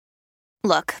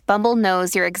Look, Bumble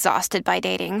knows you're exhausted by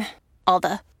dating. All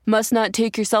the must not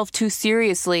take yourself too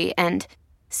seriously and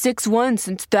 6'1"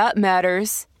 since that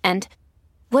matters. And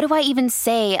what do I even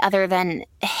say other than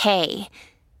hey?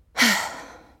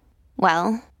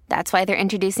 Well, that's why they're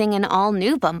introducing an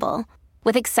all-new Bumble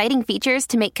with exciting features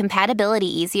to make compatibility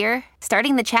easier,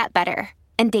 starting the chat better,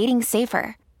 and dating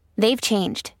safer. They've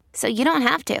changed, so you don't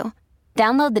have to.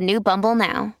 Download the new Bumble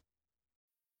now.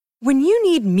 When you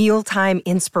need mealtime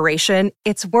inspiration,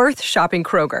 it's worth shopping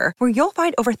Kroger, where you'll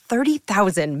find over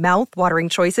 30,000 mouth-watering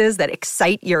choices that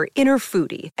excite your inner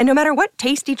foodie. And no matter what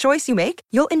tasty choice you make,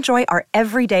 you'll enjoy our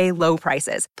everyday low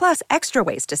prices, plus extra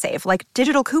ways to save, like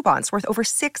digital coupons worth over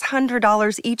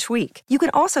 $600 each week. You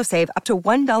can also save up to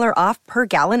 $1 off per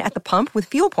gallon at the pump with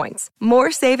fuel points.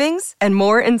 More savings and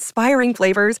more inspiring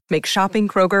flavors make shopping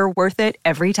Kroger worth it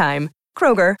every time.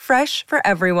 Kroger, fresh for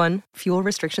everyone. Fuel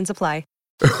restrictions apply.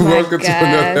 Welcome to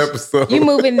another episode. You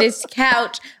moving this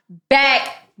couch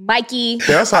back, Mikey.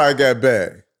 That's how I got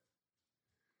back.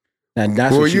 And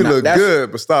that's Well, what you look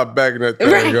good, but stop backing that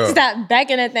thing Right, up. stop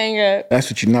backing that thing up.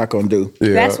 That's what you're not going to do.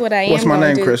 Yeah. That's what I am. What's my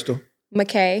name, do. Crystal?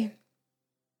 McKay.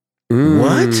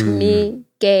 What? Me,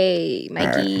 gay,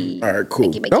 Mikey. All right, cool.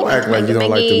 Mikey, Don't act like you don't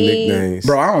like the nicknames.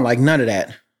 Bro, I don't like none of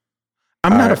that.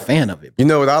 I'm not a fan of it. You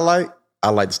know what I like?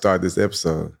 I like to start this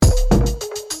episode.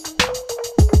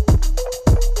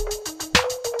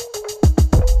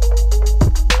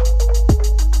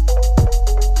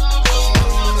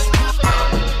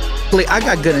 I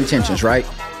got good intentions, right?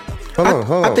 Hold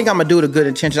on. I think I'm going to do it with good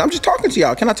intentions. I'm just talking to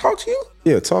y'all. Can I talk to you?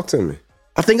 Yeah, talk to me.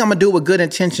 I think I'm going to do it with good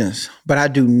intentions, but I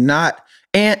do not.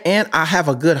 And I have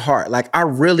a good heart. Like, I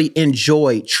really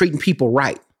enjoy treating people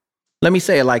right. Let me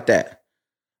say it like that.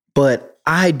 But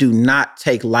I do not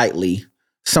take lightly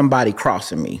somebody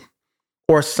crossing me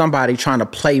or somebody trying to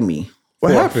play me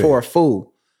for a fool.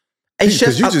 It's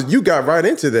Because you got right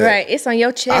into that. Right, it's on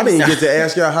your chest. I didn't get to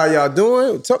ask y'all how y'all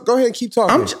doing. Go ahead and keep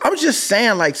talking. I'm just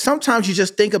saying, like, sometimes you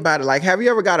just think about it. Like, have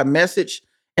you ever got a message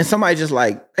and somebody just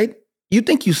like, hey, you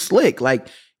think you slick. Like,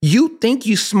 you think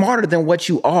you smarter than what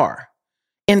you are.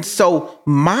 And so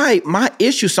my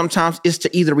issue sometimes is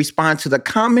to either respond to the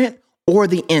comment or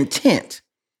the intent.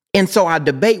 And so I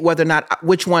debate whether or not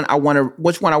which one I want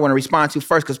to respond to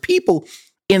first. Because people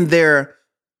in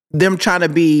them trying to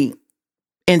be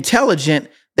intelligent,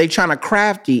 they trying to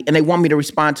crafty, and they want me to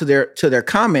respond to their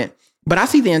comment. But I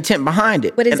see the intent behind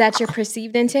it. But is that your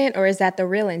perceived intent or is that the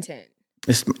real intent?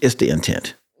 It's the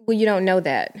intent. Well, you don't know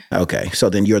that. Okay, so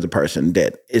then you're the person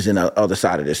that is in the other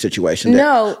side of this situation.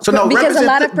 Because a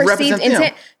lot of perceived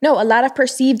intent. No, a lot of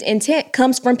perceived intent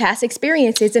comes from past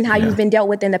experiences and how you've been dealt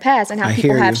with in the past and how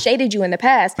people have shaded you in the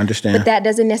past. Understand. But that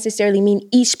doesn't necessarily mean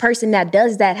each person that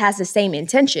does that has the same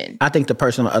intention. I think the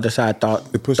person on the other side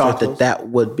thought that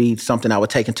would be something I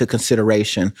would take into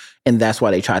consideration, and that's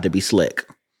why they tried to be slick.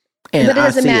 And but it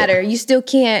doesn't matter. You still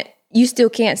can't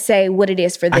say what it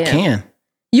is for them. I can.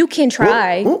 You can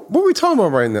try. What are we talking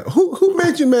about right now? Who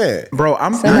made you mad? Bro, I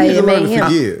need to learn to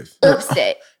forgive.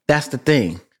 Upset. That's the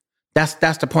thing. That's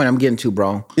the point I'm getting to,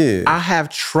 bro. Yeah. I have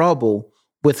trouble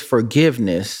with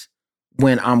forgiveness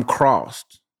when I'm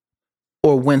crossed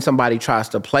or when somebody tries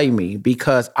to play me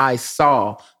because I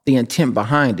saw the intent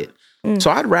behind it.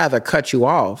 So I'd rather cut you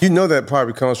off. You know that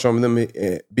probably comes from them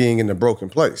being in a broken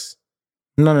place.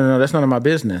 No. That's none of my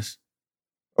business.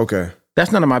 Okay.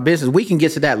 That's none of my business. We can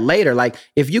get to that later. Like,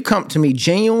 if you come to me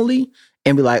genuinely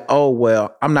and be like, oh,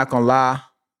 well, I'm not going to lie,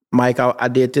 Mike, I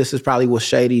did this. This probably was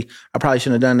shady. I probably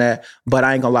shouldn't have done that. But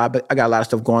I ain't going to lie, but I got a lot of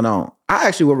stuff going on. I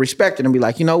actually would respect it and be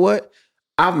like, you know what?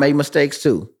 I've made mistakes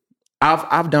too.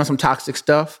 I've done some toxic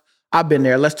stuff. I've been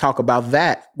there. Let's talk about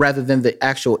that rather than the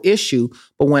actual issue.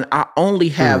 But when I only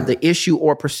have the issue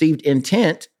or perceived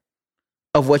intent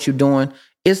of what you're doing,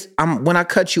 when I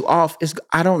cut you off,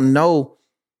 I don't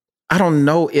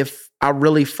know if I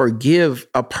really forgive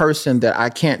a person that I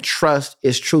can't trust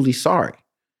is truly sorry.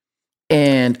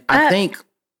 And I think...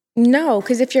 No,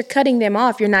 because if you're cutting them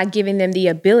off, you're not giving them the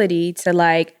ability to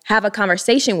like have a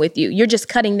conversation with you. You're just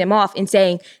cutting them off and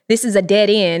saying, this is a dead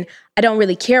end. I don't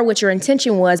really care what your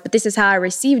intention was, but this is how I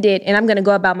received it. And I'm going to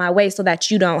go about my way so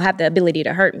that you don't have the ability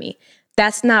to hurt me.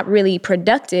 That's not really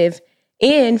productive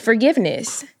in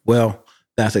forgiveness. Well,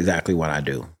 that's exactly what I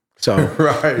do. So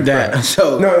right.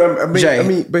 So no, I Jay,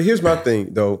 mean, but here's my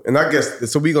thing though, and I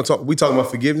guess so. We talking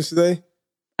about forgiveness today.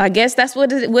 I guess that's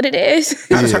what it is.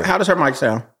 How does her mic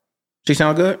sound? She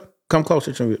sound good? Come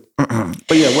closer to me.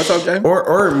 But yeah, what's up, Jay?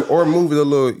 Or move it a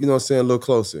little, you know what I'm saying, a little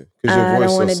closer. Because your voice I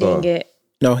don't want to soft. ding it.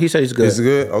 No, he said he's good. It's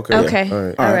good? Okay. Okay.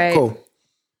 Yeah. All right. Cool.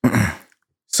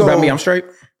 So about me, I'm straight?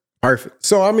 Perfect.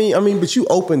 So I mean, but you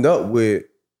opened up with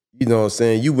You know what I'm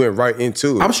saying? You went right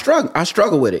into it. I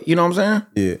struggle with it. You know what I'm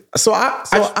saying? Yeah. So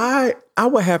I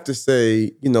would have to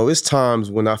say, it's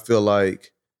times when I feel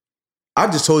like I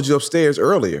just told you upstairs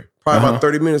earlier, probably about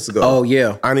 30 minutes ago. Oh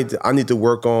yeah. I need to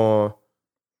work on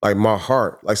like my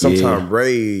heart. Like sometimes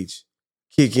rage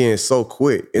kick in so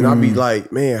quick. And I'll be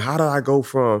like, man, how did I go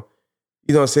from,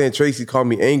 you know what I'm saying? Tracy called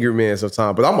me angry man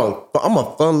sometimes, but I'm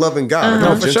a fun-loving guy. Like,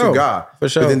 I'm a gentle guy. For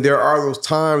sure. But then there are those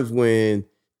times when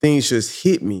things just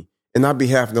hit me and I be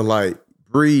having to like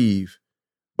breathe.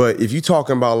 But if you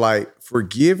talking about like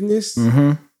forgiveness,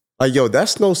 like, yo,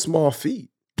 that's no small feat.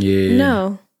 Yeah.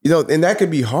 No. And that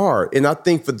can be hard. And I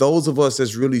think for those of us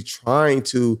that's really trying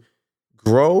to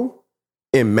grow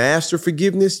and master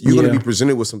forgiveness, you're going to be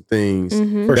presented with some things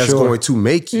that's going to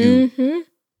make you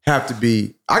have to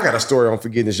be. I got a story on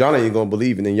forgiveness. Y'all ain't going to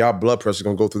believe it. And y'all blood pressure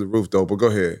going to go through the roof though. But go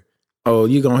ahead. Oh,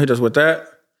 you going to hit us with that?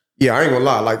 Yeah, I ain't gonna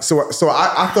lie. Like, so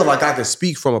I feel like I can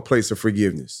speak from a place of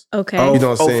forgiveness. Okay. You know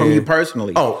what I'm saying? From you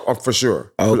personally? Oh, for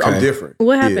sure. Okay. I'm different.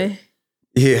 What happened?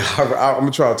 Yeah, I'm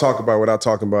gonna try to talk about it without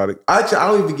talking about it. I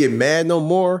don't even get mad no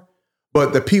more,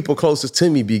 but the people closest to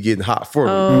me be getting hot for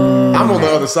me. I'm on the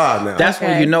other side now. That's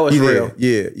when you know it's real.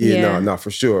 Yeah, no,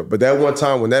 for sure. But that one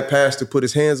time when that pastor put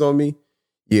his hands on me,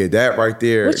 that right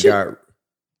there got...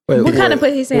 What kind of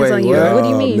put his hands on you? What do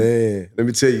you mean? Man, let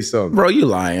me tell you something. Bro, you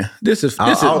lying. This is for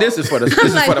the I'm like, for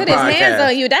the put his podcast. hands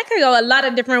on you. That could go a lot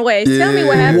of different ways. Tell me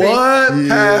what happened. What,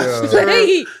 Pastor?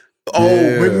 Like,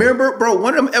 Remember, bro,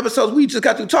 one of them episodes we just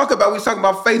got to talk about, we was talking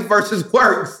about faith versus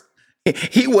works.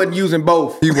 He wasn't using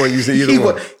both. He wasn't using either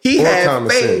one. He had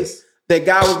faith that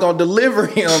God was going to deliver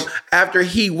him after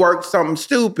he worked something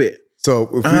stupid. So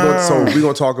if we're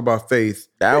going to talk about faith,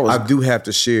 I do have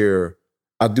to share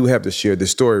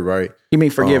this story, right? You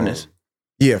mean forgiveness?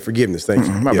 Yeah, forgiveness. Thank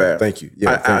you. My bad. Thank you.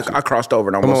 Yeah, thank you. I crossed over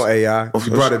and Come on, AI.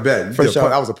 You brought it back.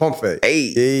 That was a pump fake.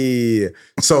 Hey. Yeah.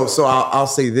 So I'll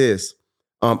say this.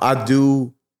 I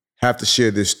do have to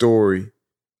share this story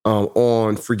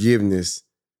on forgiveness.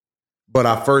 But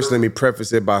let me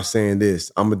preface it by saying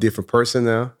this. I'm a different person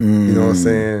now. You know what I'm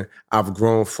saying? I've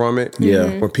grown from it.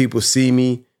 Yeah. When people see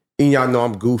me, and y'all know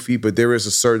I'm goofy, but there is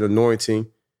a certain anointing.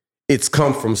 It's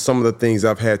come from some of the things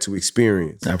I've had to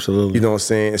experience. Absolutely. You know what I'm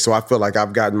saying? So I feel like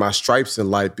I've gotten my stripes in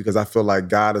life because I feel like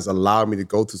God has allowed me to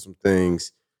go through some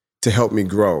things to help me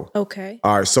grow. Okay.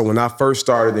 All right. So when I first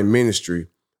started in ministry,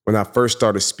 when I first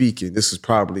started speaking, this was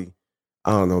probably,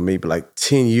 I don't know, maybe like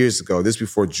 10 years ago. This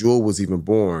before Jewel was even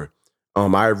born. I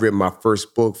had written my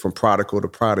first book, From Prodigal to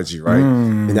Prodigy, right?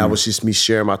 And that was just me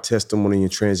sharing my testimony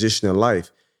and transition in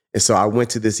life. And so I went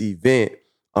to this event.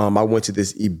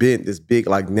 This big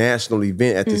like national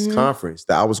event at this conference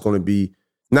that I was going to be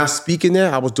not speaking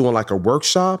there. I was doing like a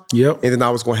workshop. Yep. And then I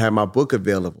was going to have my book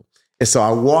available. And so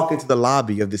I walk into the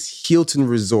lobby of this Hilton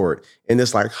resort and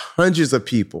there's like hundreds of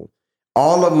people,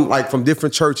 all of them like from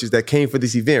different churches that came for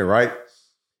this event, right?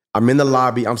 I'm in the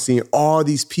lobby. I'm seeing all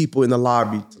these people in the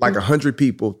lobby, like 100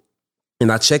 people.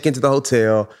 And I check into the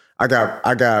hotel. I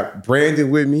got Brandon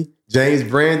with me. James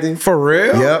Brandon. For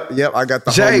real? Yep. I got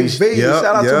the JB. homie.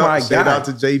 Shout out to my guy. Shout out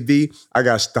to JB. I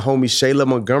got the homie Shayla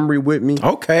Montgomery with me.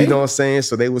 Okay. You know what I'm saying?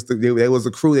 So they was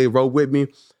the crew. They rode with me.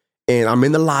 And I'm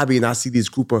in the lobby and I see this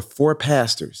group of 4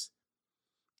 pastors.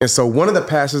 And so one of the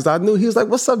pastors I knew, he was like,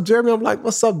 "What's up, Jeremy?" I'm like,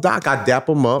 "What's up, Doc?" I dap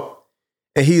him up.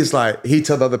 And he's like, he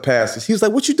told the other pastors, he was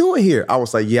like, "What you doing here?" I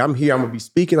was like, "Yeah, I'm here. I'm going to be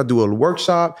speaking. I do a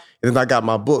workshop." And then I got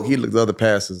my book. He looked at the other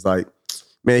pastors like,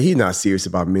 "Man, he's not serious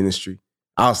about ministry."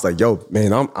 I was like, "Yo,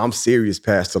 man, I'm serious,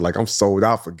 Pastor. Like, I'm sold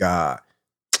out for God."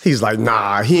 He's like,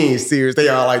 "Nah, he ain't serious." They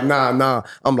all like, nah.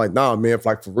 I'm like, "Nah, man,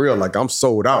 like for real. Like, I'm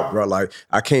sold out, bro. Like,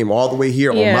 I came all the way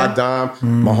here on my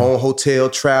dime, my home hotel,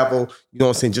 travel, you know what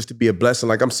I'm saying, just to be a blessing.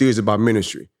 Like, I'm serious about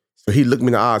ministry." So he looked me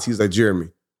in the eyes. He was like, "Jeremy,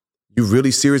 you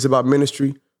really serious about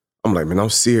ministry?" I'm like, "Man, I'm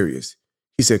serious."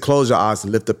 He said, "Close your eyes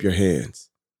and lift up your hands."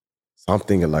 So I'm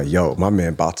thinking like, yo, my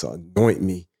man about to anoint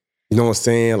me. You know what I'm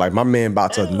saying? Like, my man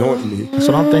about to anoint me. That's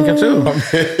what I'm thinking too.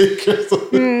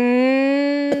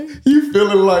 You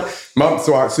feeling like,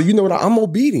 so you know what? I'm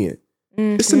obedient.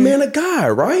 It's a man of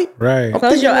God, right? Right. I'm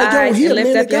Close your eyes he a and lift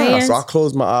man up of your God. hands. So I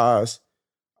close my eyes,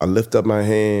 I lift up my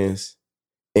hands,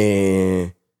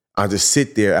 and I just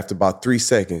sit there after about 3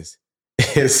 seconds.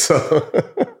 And so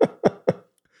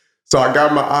I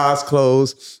got my eyes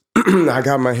closed. I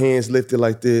got my hands lifted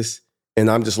like this. And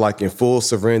I'm just like in full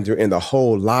surrender. And the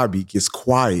whole lobby gets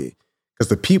quiet because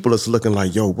the people is looking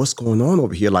like, yo, what's going on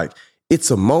over here? Like,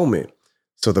 it's a moment.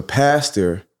 So the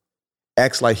pastor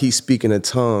acts like he's speaking in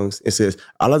tongues and says,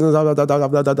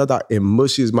 and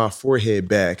mushes my forehead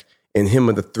back. And him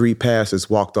and the 3 pastors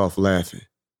walked off laughing.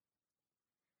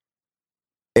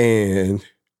 And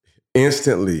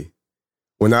instantly.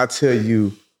 When I tell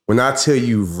you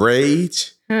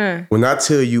rage, when I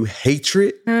tell you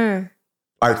hatred,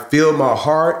 like fill my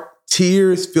heart,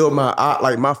 tears fill my eye.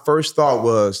 Like my first thought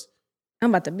was, I'm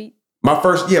about to beat. My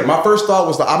first thought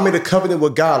was like, I made a covenant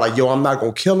with God. Like, yo, I'm not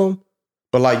gonna kill him,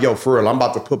 but like, yo, for real, I'm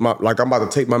about to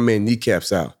take my man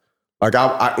kneecaps out. Like,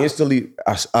 I instantly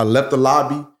left the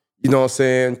lobby. You know what I'm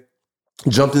saying?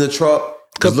 Jumped in the truck.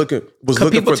 Was looking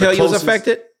people for tell the you was closest.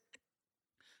 affected?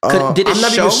 Did it I'm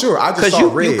not show? even sure. I just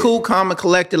saw red. You cool, calm, and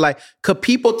collected. Like, could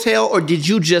people tell, or did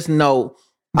you just know?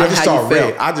 I just saw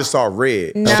red. Felt? I just saw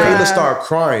red. Nah. Shayla started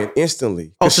crying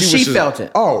instantly. Oh, so she felt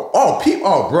it. Bro.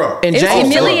 And It's James,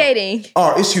 humiliating.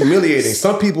 Oh, it's humiliating.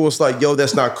 Some people was like, yo,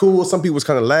 that's not cool. Some people was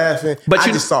kind of laughing. But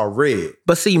I just saw red.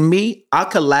 But see, me, I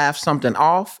could laugh something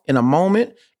off in a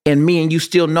moment, and me and you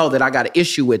still know that I got an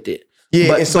issue with it. Yeah,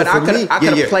 but, and so but I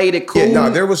could have played it cool. Yeah, no,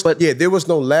 there was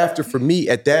no laughter for me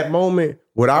at that moment.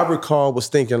 What I recall was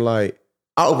thinking like,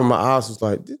 I opened my eyes, was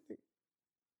like, did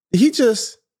he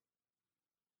just?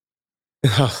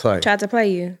 And I was like, Tried to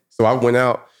play you. so I went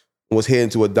out and was heading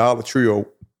to a Dollar Tree or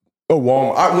a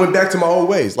Walmart. I went back to my old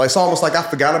ways. Like, it's almost like I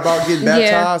forgot about getting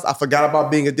baptized. I forgot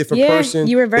about being a different person.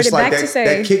 You reverted it's like back to say.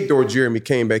 that kick door Jeremy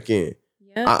came back in.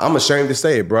 Yeah. I'm ashamed to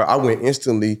say it, bro. I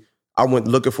went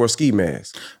looking for a ski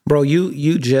mask. Bro,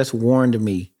 you just warned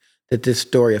me that this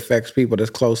story affects people that's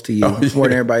close to you more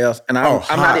than everybody else, and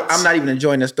I'm not even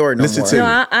enjoying this story no Listen more. to me.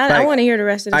 No, I want to hear the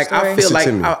rest of the story. I feel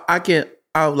Listen like to me.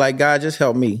 I was like, God, just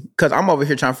help me, because I'm over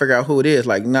here trying to figure out who it is.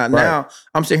 Like, not now.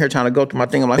 I'm sitting here trying to go through my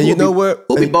thing. I'm like, And you know what?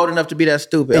 Who be bold enough to be that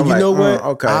stupid? And I'm you like, know what?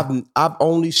 Okay. I've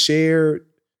only shared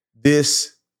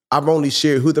this. I've only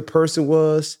shared who the person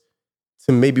was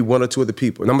to maybe one or two other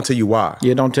people, and I'm gonna tell you why.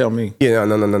 Yeah, don't tell me. Yeah,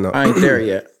 no. I ain't there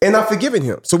yet. And I've forgiven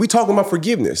him. So we talking about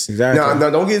forgiveness. Exactly. Now,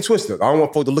 don't get it twisted. I don't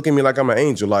want folks to look at me like I'm an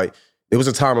angel. Like, there was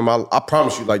a time in my, I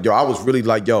promise you, like, yo, I was really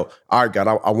like, yo, all right, God,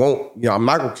 I won't, I'm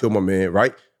not gonna kill my man,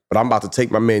 right? But I'm about to take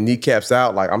my man kneecaps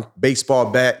out. Like, I'm baseball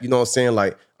bat, you know what I'm saying?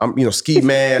 Like, I'm, ski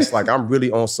mask. Like, I'm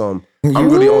really on some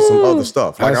other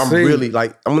stuff. Like, I'm really,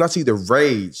 like, when I see the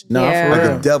rage, No, Yeah. for like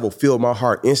real. the devil filled my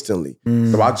heart instantly.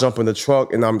 So I jump in the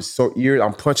truck and I'm so irritated.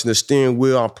 I'm punching the steering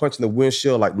wheel. I'm punching the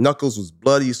windshield. Like, knuckles was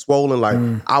bloody, swollen. Like,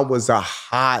 I was a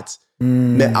hot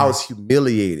man. I was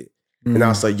humiliated. And I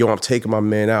was like, yo, I'm taking my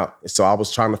man out. And so I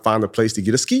was trying to find a place to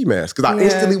get a ski mask, because I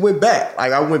instantly went back.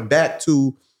 Like, I went back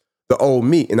to the old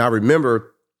me. And I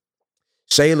remember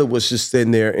Shayla was just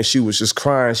sitting there and she was just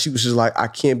crying. She was just like, I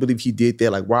can't believe he did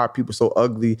that. Like, why are people so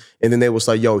ugly? And then they was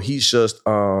like, yo, he's just,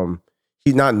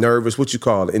 he's not nervous. What you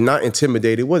call it? And not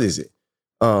intimidated. What is it?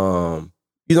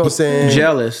 You know what I'm saying?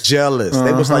 Jealous.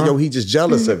 They was like, yo, he just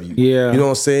jealous of you. Yeah. You know what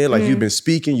I'm saying? Like, you've been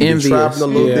speaking, you've Envious. been traveling a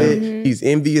little Yeah. bit. He's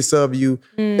envious of you.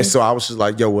 And so I was just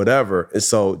like, yo, whatever. And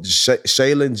so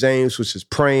Shayla and James was just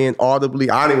praying audibly.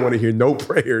 I didn't want to hear no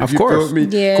prayers. Of You course. feel me?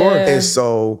 Yeah. Of course.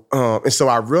 And so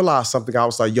I realized something. I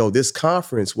was like, yo, this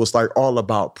conference was like all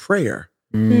about prayer.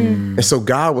 And so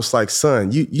God was like,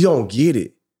 son, you don't get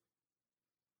it.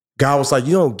 God was like,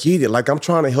 you don't get it. Like, I'm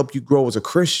trying to help you grow as a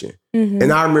Christian.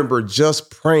 And I remember just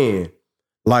praying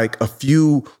like a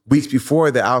few weeks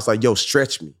before that. I was like, yo,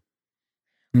 stretch me.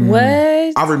 What?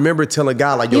 I remember telling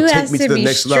God, like, yo, You take asked me to to the be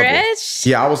next level. stretched?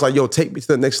 Yeah, I was like, yo, take me to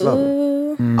the next level.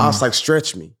 Ooh. I was like,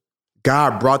 stretch me.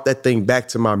 God brought that thing back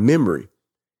to my memory.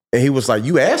 And he was like,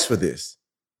 you asked for this.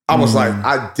 I was like,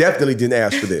 I definitely didn't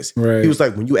ask for this. Right. He was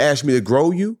like, when you asked me to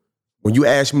grow you, when you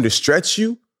asked me to stretch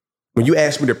you, when you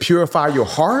asked me to purify your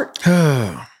heart,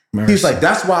 he's like,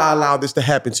 that's why I allowed this to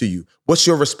happen to you. What's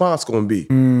your response going to be?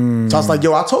 So I was like,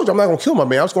 yo, I told you I'm not going to kill my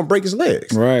man. I was going to break his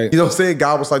legs. Right. You know what I'm saying?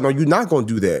 God was like, no, you're not going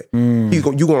to do that. You're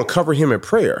going to cover him in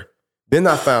prayer. Then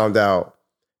I found out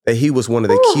that he was one of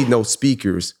the keynote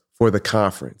speakers for the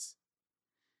conference.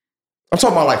 I'm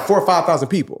talking about like 4,000 or 5,000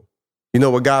 people. You know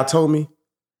what God told me?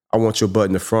 I want your butt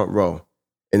in the front row.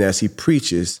 And as he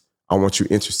preaches, I want you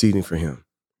interceding for him.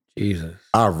 Jesus.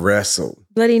 I wrestled.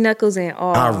 Bloody knuckles and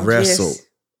all. I wrestled.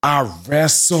 I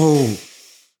wrestled.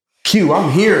 Q,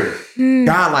 I'm here.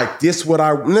 God, like this, what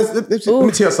I, let me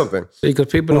tell you something. Because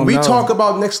people When don't we know. talk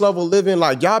about next level living,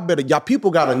 like y'all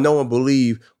people got to know and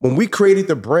believe when we created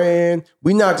the brand,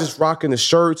 we not just rocking the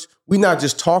shirts. We not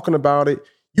just talking about it.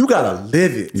 You got to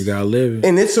live it. You gotta live it.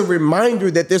 And it's a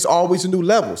reminder that there's always a new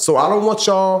level. So I don't want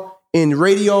y'all in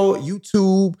radio,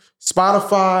 YouTube,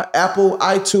 Spotify, Apple,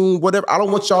 iTunes, whatever. I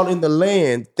don't want y'all in the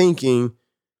land thinking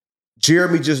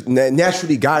Jeremy just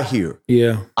naturally got here.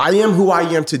 Yeah. I am who I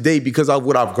am today because of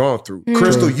what I've gone through.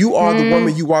 Crystal, you are the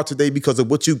woman you are today because of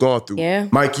what you've gone through. Yeah.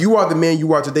 Mike, you are the man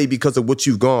you are today because of what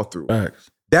you've gone through. Facts.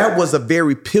 That was a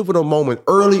very pivotal moment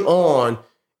early on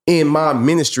in my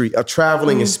ministry of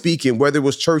traveling and speaking, whether it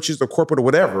was churches or corporate or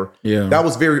whatever. Yeah. That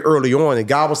was very early on. And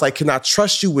God was like, can I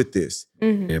trust you with this?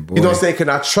 Yeah, boy. You know what I'm saying? Can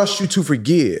I trust you to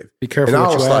forgive? Be careful and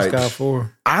what I was you ask like, God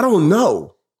for. I don't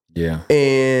know. Yeah.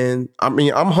 And I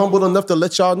mean, I'm humble enough to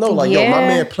let y'all know, like, yo, my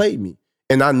man played me.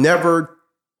 And I never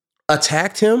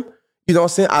attacked him. You know what I'm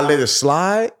saying? I let it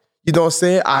slide. You know what I'm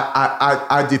saying?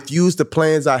 I diffused the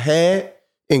plans I had.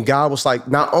 And God was like,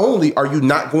 not only are you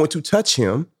not going to touch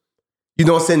him, you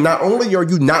know what I'm saying? Not only are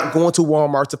you not going to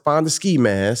Walmart to find the ski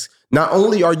mask, not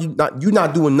only are you're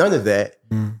not doing none of that,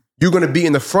 you're going to be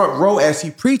in the front row as he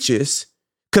preaches,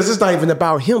 because it's not even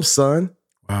about him, son.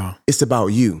 Wow. It's about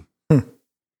you.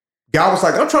 God was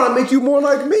like, I'm trying to make you more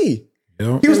like me.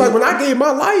 Yep. He was like, when I gave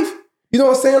my life, you know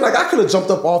what I'm saying? Like, I could have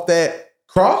jumped up off that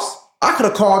cross. I could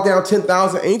have called down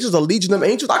 10,000 angels, a legion of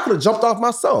angels. I could have jumped off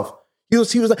myself. He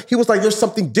was like, there's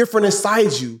something different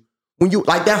inside you. When you,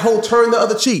 like that whole turn the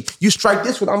other cheek, you strike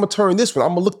this one, I'm going to turn this one.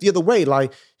 I'm going to look the other way.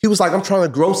 Like, he was like, I'm trying to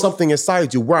grow something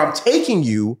inside you. Where I'm taking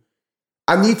you,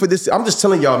 I need for this. I'm just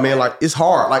telling y'all, man, like, it's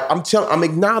hard. Like, I'm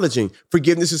acknowledging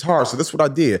forgiveness is hard. So that's what I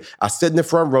did. I sat in the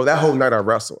front row. That whole night I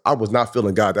wrestled. I was not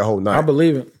feeling God that whole night. I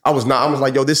believe it. I was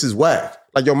like, yo, this is whack.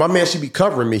 Like, yo, my man should be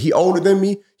covering me. He older than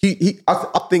me. I'm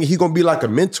thinking he's going to be like a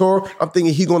mentor. I'm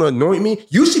thinking he's going to anoint me.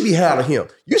 You should be handling him.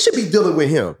 You should be dealing with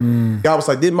him. God was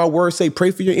like, didn't my word say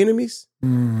pray for your enemies?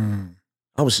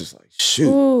 I was just like, shoot.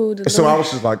 Ooh, and so I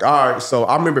was just like, all right. So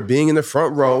I remember being in the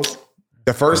front row,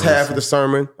 the first half of the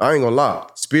sermon. I ain't going to lie.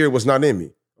 Spirit was not in me.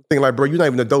 I'm thinking like, bro, you're not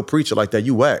even a dope preacher like that.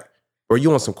 You whack. Or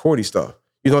you on some corny stuff.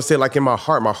 You know what I'm saying? Like in my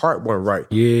heart wasn't right.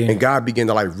 Yeah. And God began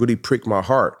to like really prick my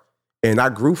heart. And I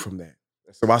grew from that.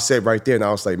 So I said right there, and I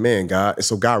was like, man, God. And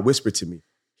so God whispered to me.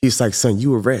 He's like, son,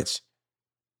 you a wretch.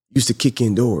 You used to kick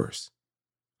in doors.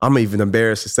 I'm even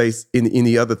embarrassed to say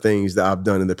any other things that I've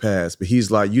done in the past. But he's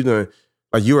like,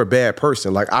 you're a bad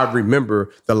person. Like, I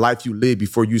remember the life you lived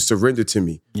before you surrendered to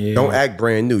me. Yeah. Don't act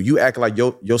brand new. You act like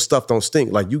your stuff don't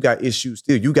stink. Like, you got issues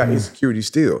still. You got insecurity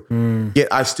still. Yet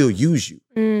I still use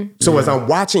you. So as I'm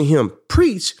watching him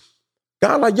preach,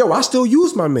 God like, yo, I still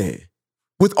use my man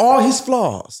with all his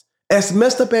flaws. As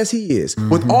messed up as he is,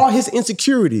 with all his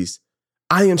insecurities,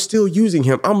 I am still using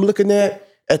him. I'm looking at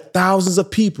thousands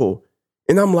of people,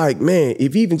 and I'm like, man,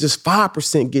 if even just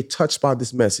 5% get touched by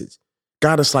this message,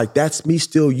 God is like, that's me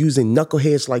still using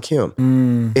knuckleheads like him.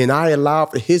 And I allow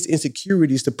for his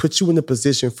insecurities to put you in a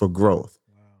position for growth.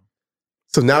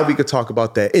 So now we could talk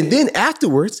about that. And then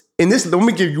afterwards, and this, let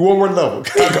me give you one more level.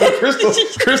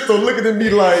 Crystal looking at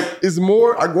me like, it's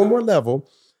more, I go one more level.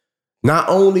 Not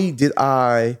only did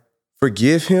I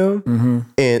forgive him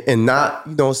and not,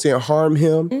 you know what I'm saying, harm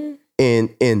him and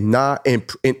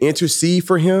intercede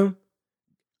for him.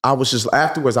 I was just,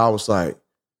 afterwards, I was like,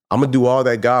 I'm going to do all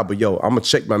that, God, but yo, I'm going to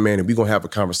check my man and we're going to have a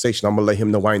conversation. I'm going to let him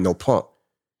know I ain't no punk.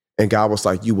 And God was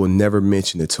like, you will never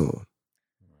mention it to him.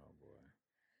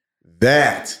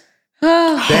 That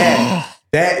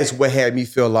is what had me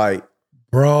feel like,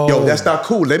 bro, yo, that's not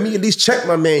cool. Let me at least check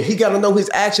my man. He got to know his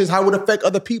actions, how it would affect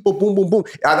other people. Boom, boom, boom.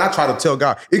 And I try to tell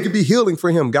God, it could be healing for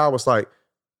him. God was like,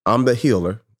 I'm the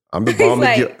healer. I'm the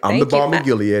balm of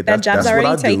Gilead. That job's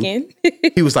already taken.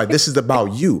 He was like, this is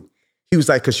about you. He was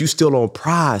like, because you still on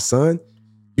pride, son.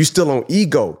 You still on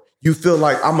ego. You feel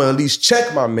like I'm going to at least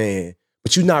check my man,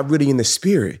 but you're not really in the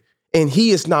spirit. And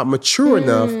he is not mature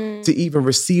enough to even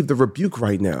receive the rebuke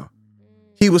right now.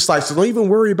 He was like, so don't even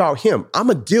worry about him. I'm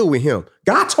going to deal with him.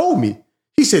 God told me.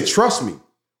 He said, trust me.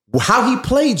 How he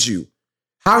played you,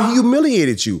 how he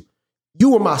humiliated you. You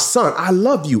were my son. I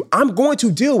love you. I'm going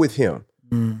to deal with him.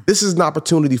 This is an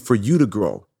opportunity for you to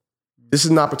grow. This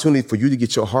is an opportunity for you to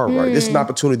get your heart right. This is an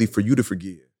opportunity for you to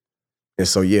forgive. And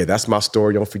so, yeah, that's my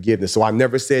story on forgiveness. So I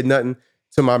never said nothing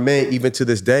to my man, even to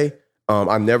this day.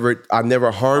 I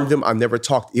never harmed him. I never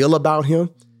talked ill about him.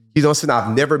 You know what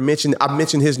I'm saying? I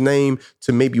mentioned his name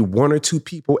to maybe one or two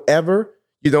people ever.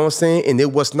 You know what I'm saying? And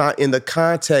it was not in the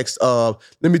context of,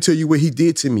 let me tell you what he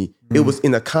did to me. It was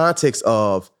in the context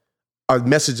of a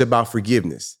message about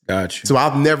forgiveness. Gotcha. So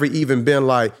I've never even been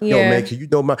like, yo, man, can you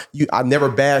know I never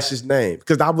bashed his name.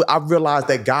 Because I realized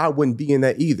that God wouldn't be in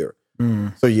that either.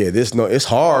 So yeah, it's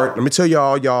hard. Let me tell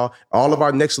y'all, all of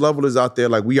our next levelers out there,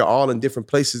 like we are all in different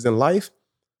places in life.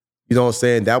 You know what I'm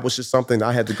saying? That was just something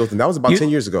I had to go through. That was about 10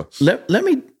 years ago. Let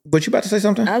me, but you about to say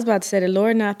something? I was about to say the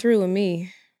Lord not through with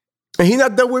me. And he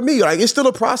not done with me. Like, it's still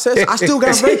a process. I still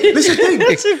got this is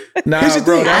the thing. Nah, Here's the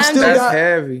bro, thing. that's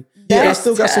heavy. Yeah, I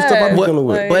still got some stuff I'm dealing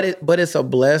with. But it's a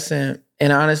blessing.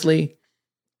 And honestly,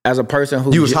 as a person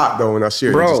who you was hot though when I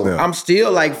shared it just now. I'm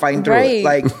still like fighting through it.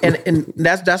 Like, and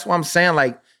that's what I'm saying.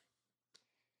 Like,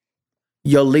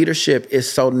 your leadership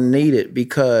is so needed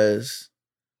because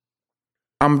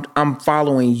I'm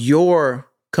following your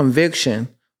conviction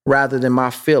rather than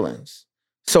my feelings.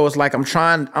 So it's like I'm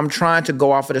trying to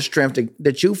go off of the strength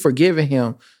that you've forgiven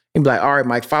him and be like, all right,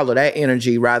 Mike, follow that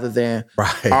energy rather than, all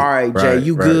right, Jay,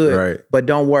 you good, but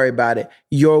don't worry about it.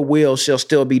 Your will shall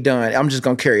still be done. I'm just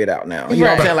going to carry it out now. You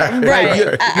know what I'm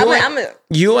saying? Like,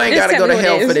 you ain't got to go to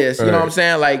hell for this. You know what I'm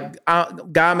saying? Like,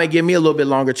 God may give me a little bit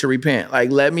longer to repent.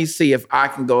 Like, let me see if I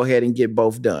can go ahead and get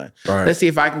both done. Right. Let's see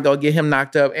if I can go get him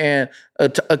knocked up and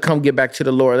come get back to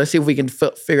the Lord. Let's see if we can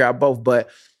figure out both. But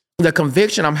the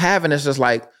conviction I'm having is just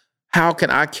like, how can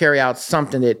I carry out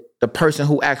something that the person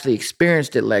who actually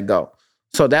experienced it let go?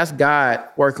 So that's God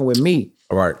working with me.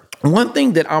 All right. One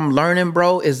thing that I'm learning,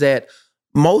 bro, is that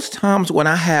most times when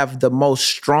I have the most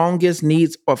strongest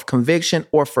needs of conviction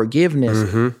or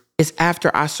forgiveness, it's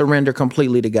after I surrender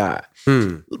completely to God.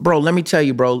 Bro, let me tell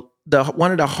you, bro,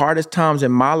 one of the hardest times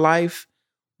in my life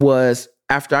was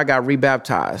after I got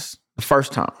rebaptized the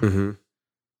first time.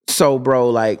 So, bro,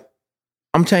 like,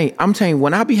 I'm telling you,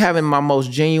 when I be having my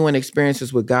most genuine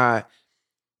experiences with God,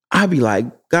 I be like,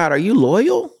 God, are you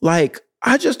loyal? Like,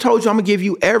 I just told you I'm gonna give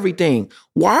you everything.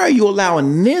 Why are you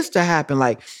allowing this to happen?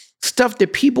 Like, stuff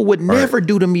that people would never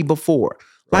do to me before.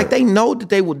 Like, they know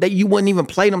that you wouldn't even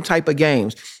play them type of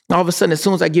games. And all of a sudden, as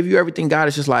soon as I give you everything, God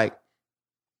is just like,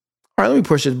 all right, let me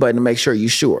push this button to make sure you're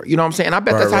sure. You know what I'm saying? And I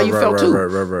bet that's how you felt too.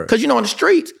 Because, you know, in the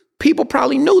streets, people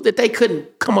probably knew that they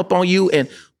couldn't come up on you and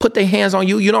put their hands on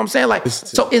you. You know what I'm saying? Like,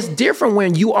 so it's different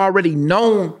when you already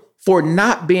known for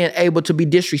not being able to be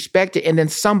disrespected, and then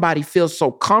somebody feels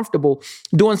so comfortable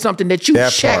doing something that you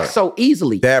check so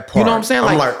easily. That part. You know what I'm saying?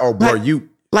 I'm like, oh,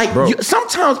 bro,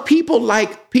 sometimes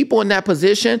people in that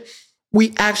position,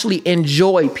 we actually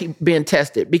enjoy being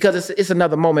tested because it's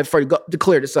another moment for you to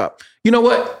clear this up. You know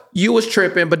what? You was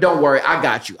tripping, but don't worry, I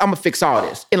got you. I'm gonna fix all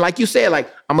this. And like you said, like,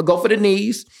 I'm gonna go for the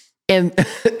knees. And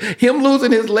him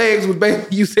losing his legs was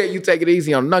basically, you said you take it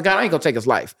easy on him. No, God, I ain't gonna take his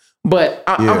life. But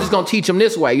I'm just gonna teach him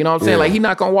this way. You know what I'm saying? Like, he's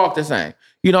not gonna walk the same.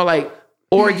 You know, like,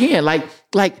 or again, like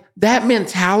that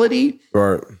mentality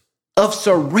of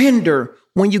surrender,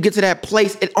 when you get to that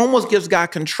place, it almost gives God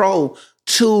control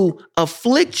to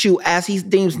afflict you as he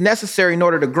deems necessary in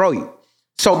order to grow you.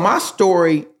 So my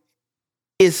story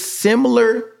is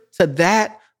similar to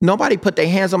that. Nobody put their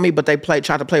hands on me, but they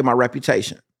tried to play my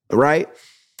reputation, right?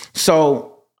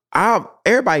 So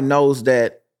everybody knows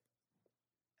that,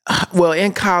 well,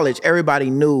 in college, everybody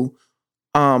knew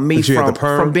me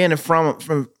from being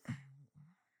from.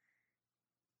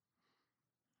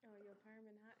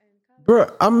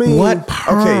 Bro, I mean, what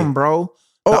perm, bro?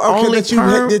 Oh, okay,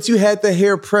 that you had the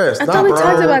hair pressed. I thought we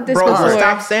talked about this before.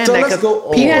 Stop saying that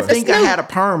because people think I had a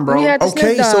perm, bro.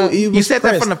 Okay, so you said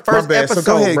that from the first episode,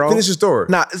 so go ahead, bro. Finish your story.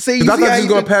 Nah, see, I thought you was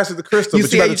going to pass it to Crystal,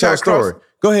 but you got to tell a story.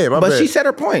 Go ahead, my bad. But she said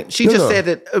her point. She just said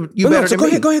that you better than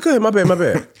me. Go ahead. My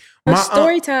bad.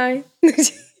 Story time.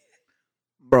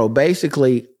 Bro,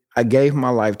 basically, I gave my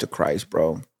life to Christ,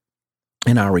 bro.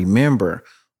 And I remember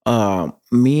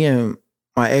me and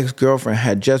my ex-girlfriend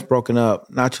had just broken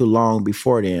up not too long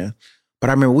before then. But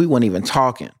I remember we weren't even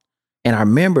talking. And I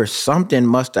remember something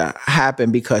must have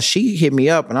happened because she hit me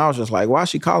up and I was just like, why is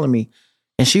she calling me?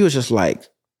 And she was just like,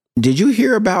 did you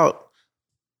hear about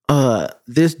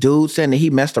this dude saying that he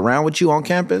messed around with you on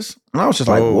campus? And I was just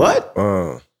like, what?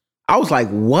 I was like,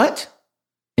 what?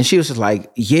 And she was just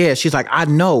like, yeah. She's like, I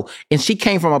know. And she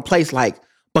came from a place like,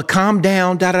 but calm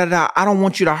down, da-da-da. I don't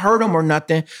want you to hurt him or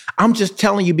nothing. I'm just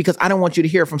telling you because I don't want you to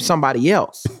hear it from somebody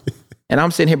else. And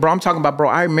I'm sitting here, bro, I'm talking about, bro,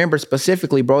 I remember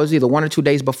specifically, bro, it was either 1 or 2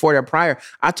 days before that prior.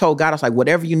 I told God, I was like,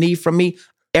 whatever you need from me,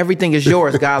 everything is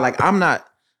yours, God. Like, I'm not,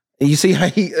 you see how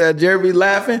Jeremy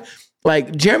laughing?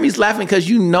 Like, Jeremy's laughing because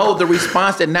you know the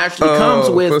response that naturally comes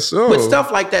with stuff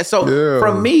like that. So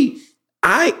for me,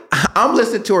 I'm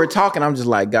listening to her talking. I'm just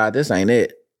like, God, this ain't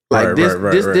it. Like,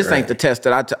 this ain't the test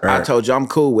that I told you I'm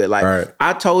cool with. Like,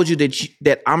 I told you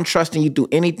that I'm trusting you through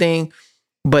anything,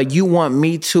 but you want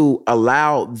me to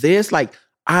allow this? Like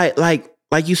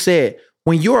you said,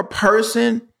 when you're a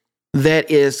person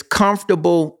that is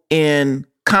comfortable in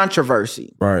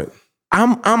controversy, right?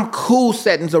 I'm cool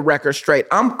setting the record straight.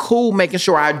 I'm cool making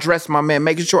sure I address my man,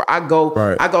 making sure I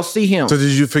go see him. So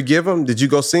did you forgive him? Did you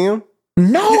go see him?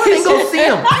 No, I didn't go see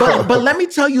him. But let me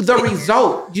tell you the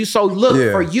result.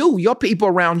 For you, your people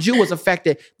around you was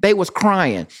affected. They was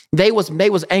crying. They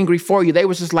was angry for you. They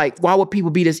was just like, why would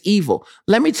people be this evil?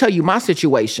 Let me tell you my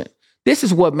situation. This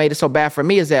is what made it so bad for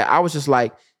me, is that I was just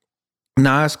like,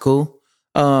 nah, it's cool.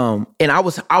 And I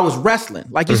was wrestling.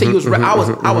 Like you said,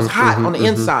 I was hot on the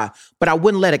inside, but I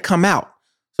wouldn't let it come out.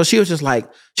 So she was like,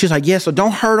 yeah, so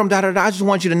don't hurt him, da-da-da. I just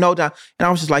want you to know that. And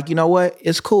I was just like, you know what?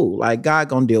 It's cool. Like, God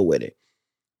gonna deal with it.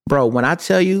 Bro, when I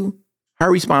tell you,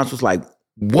 her response was like,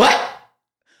 what?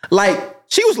 Like,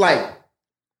 she was like,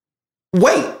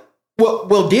 wait,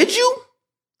 well, did you?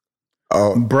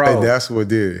 Oh, bro. And that's what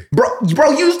did.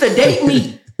 Bro, you used to date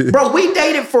me. Bro, we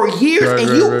dated for years.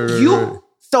 Right.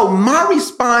 So my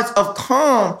response of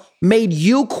calm made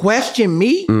you question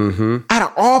me out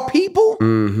of all people.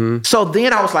 So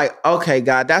then I was like, okay,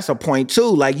 God, that's a point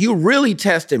too. Like, you really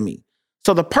tested me.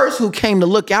 So the person who came to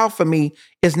look out for me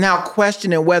is now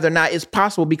questioning whether or not it's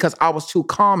possible because I was too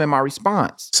calm in my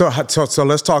response. So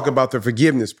let's talk about the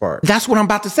forgiveness part. That's what I'm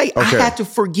about to say. Okay. I had to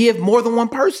forgive more than one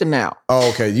person now. Oh,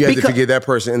 okay. You had to forgive that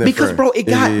person and because, friend.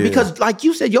 Bro, because like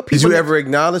you said, your people. Did you ever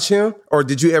acknowledge him? Or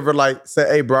did you ever like say,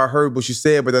 hey, bro, I heard what you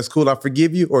said, but that's cool, I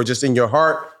forgive you? Or just in your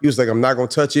heart, you was like, I'm not going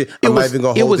to touch it. I'm not even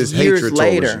going to hold this hatred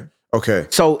towards you. Okay.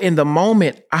 So in the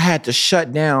moment, I had to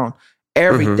shut down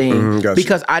everything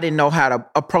because I didn't know how to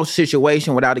approach a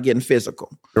situation without it getting physical.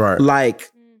 Right.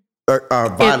 Like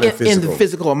violent physical. In the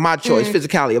physical of my choice,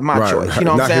 physicality of my choice. You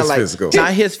know what I'm saying? Like physical.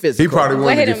 Not his physical. He probably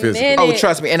wanted to get physical. Oh,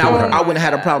 trust me. And I wouldn't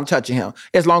have had a problem touching him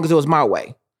as long as it was my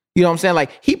way. You know what I'm saying?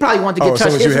 Like, he probably wanted to get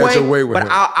touched his way, but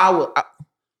I will.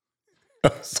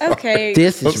 Okay.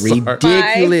 This is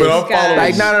ridiculous. But I'm following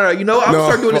like, no. You know, I'm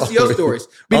start doing this to your stories.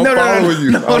 I'm following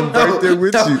you. I'm right there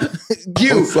with you.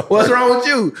 Q, what's wrong with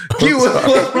you? Q,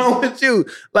 what's wrong with you?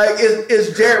 Like,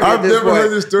 it's Jeremy. I've never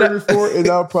heard this story before, and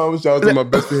I promise you I was doing my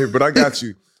best behavior, but I got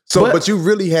you. So, but you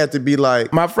really had to be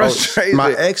like, my frustration.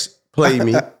 My ex played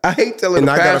me. I hate telling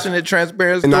the passionate,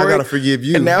 transparent story. And I got to forgive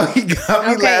you. And now he got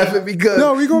me laughing because.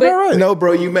 No, we going to be all right. No,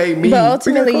 bro, you made me. But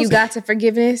ultimately, you got to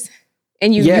forgiveness.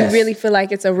 And you really feel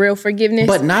like it's a real forgiveness?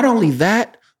 But not only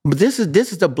that, but this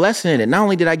is the blessing in it. Not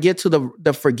only did I get to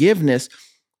the forgiveness,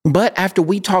 but after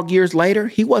we talked years later,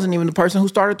 he wasn't even the person who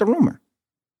started the rumor.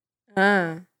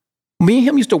 Me and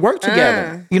him used to work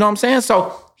together. You know what I'm saying?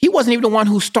 So he wasn't even the one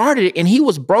who started it, and he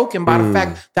was broken by the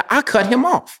fact that I cut him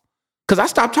off because I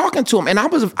stopped talking to him. And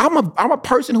I'm a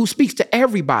person who speaks to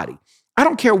everybody. I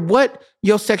don't care what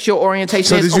your sexual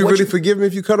orientation is. So did you really forgive him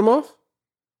if you cut him off?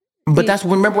 But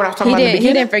remember what I was talking about in the beginning?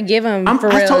 He didn't forgive him for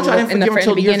real. I told you I didn't forgive him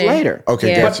until years later. Okay,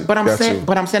 yeah. But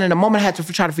I'm saying in the moment I had to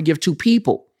try to forgive two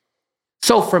people.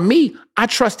 So for me, I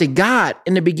trusted God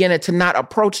in the beginning to not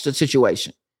approach the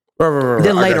situation. Right.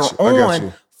 Then later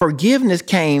on, forgiveness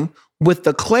came with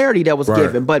the clarity that was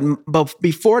given. But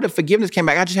before the forgiveness came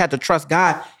back, I just had to trust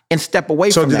God and step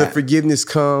away from that. So did the forgiveness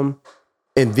come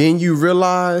and then you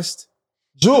realized,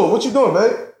 Jewel, what you doing,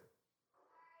 babe?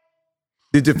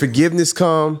 Did the forgiveness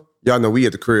come? Y'all know we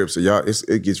at the crib, so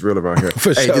it gets real around here.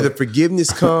 For sure. Did the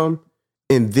forgiveness come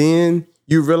and then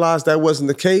you realized that wasn't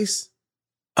the case?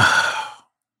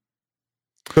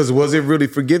 Because was it really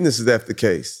forgiveness if that's the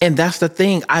case? And that's the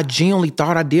thing. I genuinely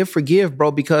thought I did forgive,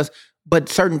 bro, but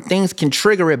certain things can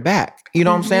trigger it back. You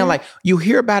know what I'm saying? Like, you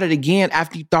hear about it again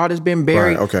after you thought it's been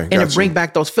buried. Right, and it bring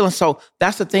back those feelings. So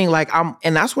that's the thing. Like,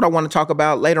 and that's what I want to talk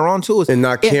about later on too. Is and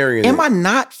not carrying Am I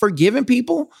not forgiving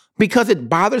people because it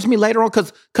bothers me later on?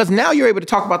 Because now you're able to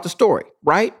talk about the story,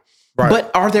 right?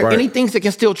 But are there any things that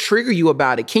can still trigger you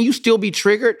about it? Can you still be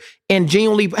triggered and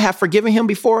genuinely have forgiven him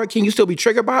before? Can you still be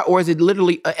triggered by it? Or is it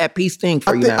literally a at-peace thing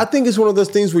for you now? I think it's one of those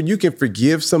things where you can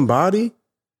forgive somebody,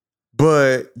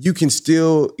 but you can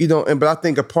still, but I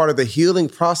think a part of the healing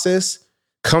process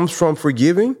comes from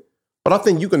forgiving. But I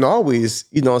think you can always,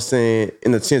 in a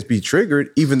sense, be triggered,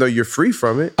 even though you're free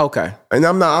from it. Okay. And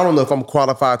I don't know if I'm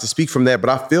qualified to speak from that, but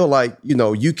I feel like,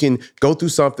 you can go through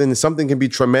something and something can be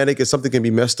traumatic and something can be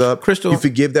messed up. Crystal, you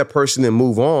forgive that person and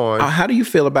move on. How do you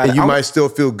feel about it? You might still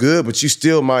feel good, but you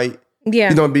still might,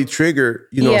 be triggered,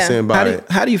 what I'm saying, by it.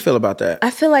 How do you feel about that?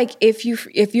 I feel like if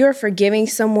you're forgiving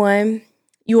someone,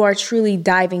 you are truly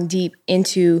diving deep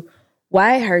into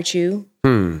why it hurt you.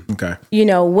 Okay.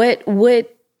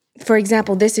 What for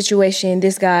example, this situation,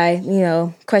 this guy,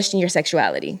 questioned your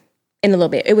sexuality in a little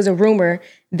bit. It was a rumor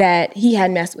that he had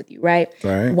messed with you, right?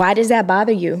 Right. Why does that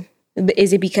bother you?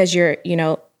 Is it because you're,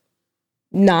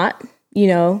 not,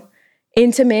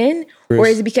 into men? Chris. Or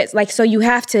is it because, so you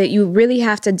really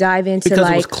have to dive into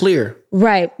because it was clear.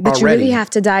 Right. But already. You really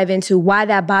have to dive into why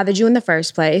that bothered you in the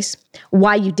first place,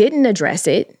 why you didn't address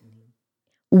it,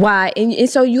 why. And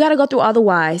so you got to go through all the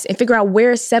whys and figure out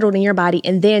where it's settled in your body.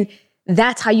 And then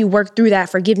that's how you work through that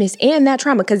forgiveness and that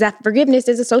trauma, because that forgiveness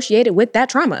is associated with that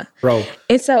trauma. Bro,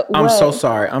 and so, I'm so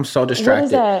sorry. I'm so distracted. What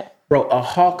is that? Bro, a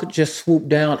hawk just swooped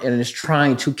down and is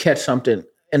trying to catch something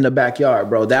in the backyard,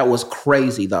 bro. That was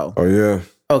crazy, though. Oh, yeah.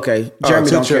 Okay, Jeremy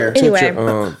don't care. Anyway.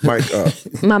 Mic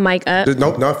up. My mic up.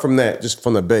 Nope, not from that. Just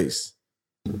from the base.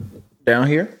 Down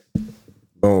here?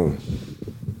 Boom.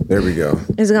 There we go.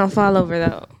 It's going to fall over,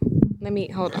 though. Let me,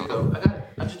 hold on. I got it.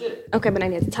 I just did it. Okay, but I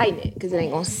need to tighten it because it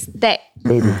ain't gonna stay.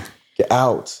 Baby, get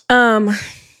out.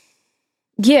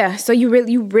 Yeah, so you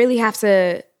really have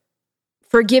to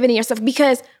forgive in yourself,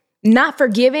 because not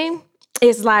forgiving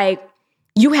is like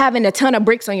you having a ton of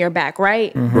bricks on your back,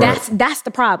 right? That's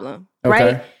the problem,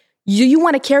 right? You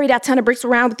want to carry that ton of bricks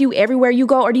around with you everywhere you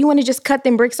go, or do you want to just cut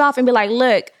them bricks off and be like,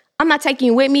 look, I'm not taking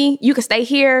you with me. You can stay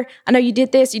here. I know you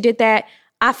did this, you did that.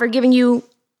 I've forgiven you.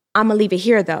 I'm gonna leave it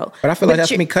here though. But I feel like that's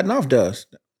what me cutting off does.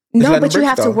 No, but you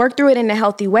have to work through it in a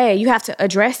healthy way. You have to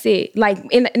address it, like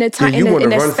in a time,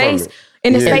 in a space,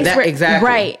 where, exactly.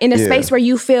 Right, in a space where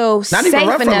you feel not safe even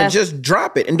run enough. from it, just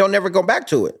drop it and don't never go back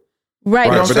to it. Right,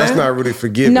 But that's not really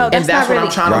forgiving. No, And that's what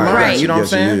I'm trying to learn. Right. You know what I'm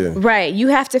saying? Right, you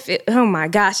have to feel. Oh my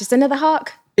gosh, it's another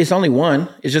hawk. It's only one.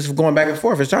 It's just going back and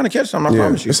forth. It's trying to catch something. I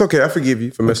promise you. It's okay. I forgive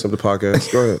you for messing up the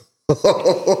podcast. Go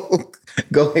ahead.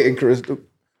 Go ahead, Crystal.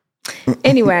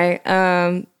 Anyway,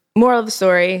 moral of the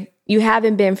story: you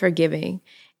haven't been forgiving.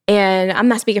 And I'm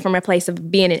not speaking from a place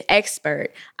of being an expert.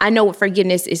 I know what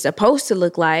forgiveness is supposed to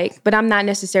look like, but I'm not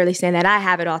necessarily saying that I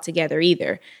have it all together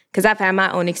either, because I've had my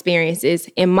own experiences.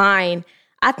 And mine,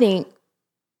 I think,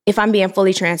 if I'm being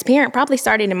fully transparent, probably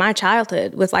started in my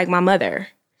childhood with like my mother.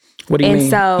 What do you mean?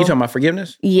 So, you talking about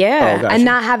forgiveness? Yeah. Oh, gotcha. And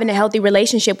not having a healthy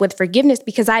relationship with forgiveness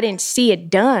because I didn't see it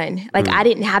done. Like I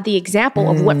didn't have the example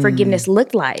of what forgiveness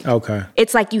looked like. Okay.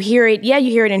 It's like you hear it. Yeah, you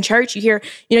hear it in church. You hear,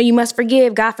 you must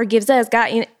forgive. God forgives us.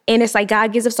 And it's like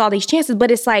God gives us all these chances.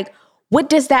 But it's like, what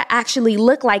does that actually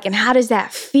look like? And how does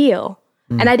that feel?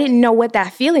 And I didn't know what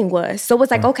that feeling was. So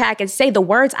it's like, okay, I could say the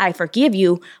words, I forgive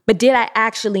you. But did I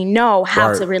actually know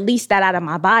how to release that out of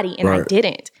my body? And I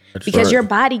didn't. Because your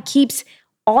body keeps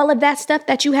all of that stuff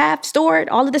that you have stored,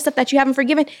 all of the stuff that you haven't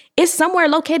forgiven, is somewhere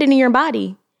located in your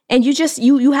body. And you just,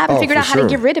 you haven't figured out how to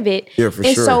get rid of it. Yeah, for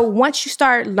and sure. so once you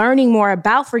start learning more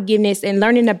about forgiveness and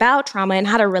learning about trauma and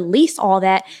how to release all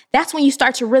that, that's when you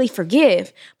start to really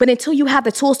forgive. But until you have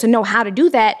the tools to know how to do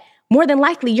that, more than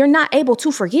likely, you're not able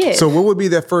to forgive. So what would be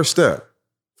that first step?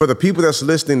 For the people that's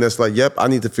listening, that's like, yep, I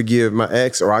need to forgive my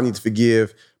ex, or I need to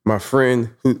forgive my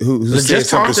friend who said Just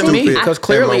talk something to me, stupid because at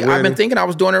clearly my I've been wedding. thinking I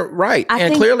was doing it right.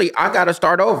 And clearly I got to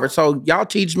start over. So y'all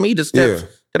teach me the steps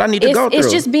that I need to go through.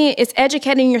 It's just it's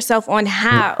educating yourself on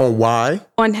how. On why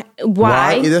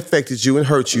Why it affected you and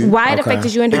hurt you. Why it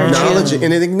affected you and hurt you. Acknowledging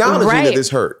that it's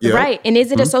hurt. Yeah. Right. And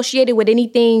is it associated with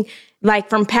anything like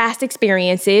from past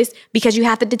experiences? Because you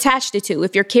have to detach the two.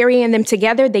 If you're carrying them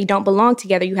together, they don't belong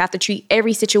together. You have to treat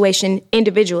every situation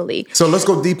individually. So let's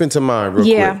go deep into mine real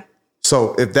quick.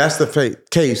 So if that's the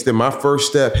case, then my first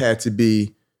step had to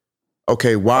be,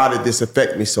 okay, why did this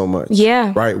affect me so much?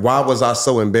 Yeah. Right? Why was I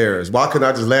so embarrassed? Why couldn't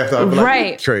I just laugh out?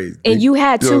 Right. Crazy. And you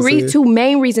had know what I'm two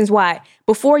main reasons why.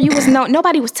 Before you was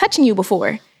nobody was touching you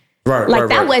before. Right. Like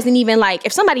that wasn't even like,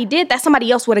 if somebody did that, somebody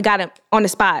else would have got him on the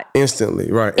spot.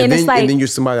 Instantly, right. And it's like, and then you're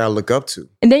somebody I look up to.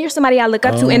 And then you're somebody I look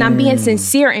up to, and I'm being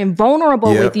sincere and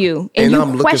vulnerable with you. And you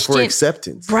I'm looking for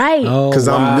acceptance. Right. Because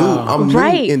I'm new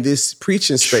Right. in this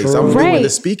preaching space. True. I'm new in Right.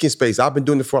 the speaking space. I've been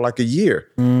doing it for like a year.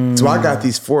 So I got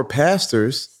these 4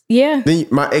 pastors. Yeah. Then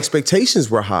my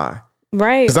expectations were high.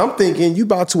 Right. Because I'm thinking you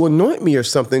about to anoint me or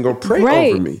something or pray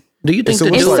Right. over me. Do you think And so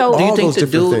the it's dude, like do you all think those the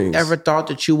different dude things. ever thought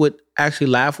that you would actually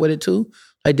laugh with it too?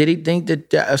 Like, did he think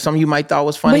that some you might thought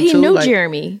was funny But he too? knew Like,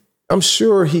 Jeremy. I'm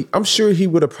sure he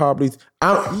would have probably.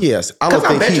 I don't Because think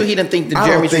I bet you he didn't think that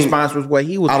Jeremy's response was what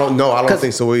he was. I don't know. I don't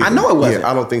think so either. I know it wasn't.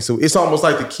 Yeah, I don't think so. It's almost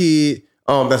like the kid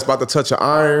that's about to touch an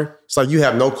iron. It's like you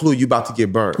have no clue you about to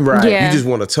get burnt. Right. Yeah. You just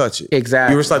want to touch it.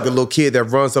 Exactly. You're just like the little kid that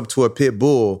runs up to a pit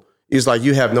bull. It's like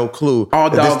you have no clue All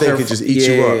that dogs this thing are- could just eat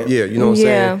you up. Yeah, you know what I'm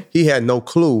Yeah. saying? He had no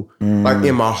clue, like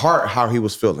in my heart, how he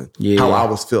was feeling, how I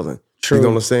was feeling. True. You know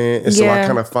what I'm saying? And so I Yeah.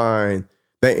 kind of find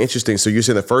that interesting. So you're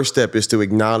saying the first step is to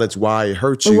acknowledge why it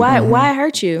hurt you. Why it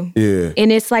hurt you? Yeah. And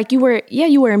it's like you were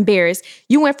embarrassed.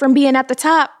 You went from being at the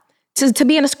top to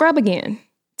being a scrub again,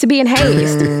 to being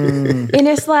hazed. And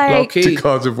it's Low like, key. She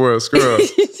called your boy a scrub.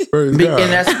 Praise God.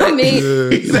 And that's I mean,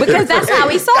 because that's how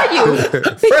he saw you.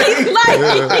 He's like,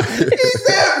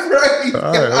 All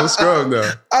right, I'm scrub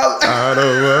now. I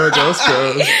don't want your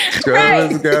scrub. Scrub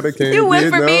Right. is the guy that can't You went get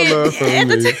from no being love from at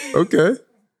the me. Okay.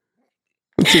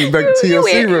 Back to You TLC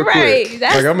went- real right. quick.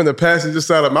 That's- Like I'm in the passenger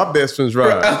side of my best friend's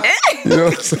ride. You know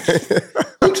what I'm saying?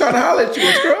 I'm trying to holler at you,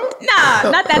 a scrub.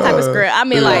 nah, not that type of scrub. I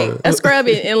mean, like a scrub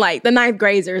in like the ninth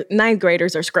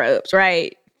graders are scrubs,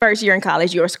 right? First year in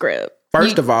college, you're a scrub.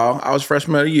 First of all, I was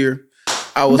freshman of the year.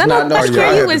 I was No, not no, no first Yeah, I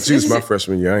year had you the was juice my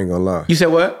freshman year. I ain't gonna lie. You said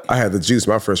what? I had the juice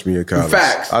my freshman year of college.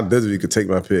 Facts. I literally could take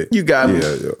my pick. You got me.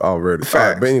 Yeah, already.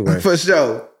 Facts. But anyway. For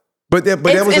sure. But that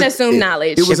It's was an assumed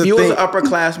knowledge. It was If a you was thing. an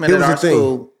upperclassman It at was our a thing.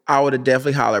 school, I would have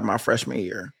definitely hollered my freshman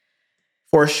year.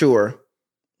 For sure.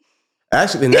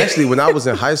 Actually, when I was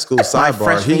in high school,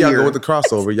 sidebar, he got to go with the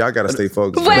crossover. Y'all got to stay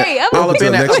focused. Wait, all up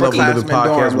in that Next level upperclassmen little podcast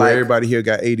dorm, where like, everybody here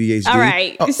got ADHD. All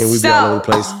right. And we be all over the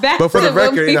place. back But for to the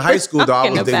what record, we in high were school, though, I was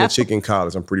talking dating a about. chick in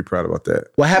college. I'm pretty proud about that.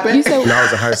 What happened? When I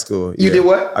was in high school. You did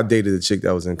what? I dated a chick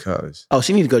that was in college. Oh,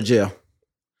 she needs to go to jail.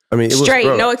 I mean, it was Straight,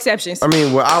 bro, no exceptions. I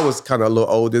mean, well, I was kind of a little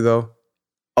older, though.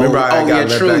 Remember, I got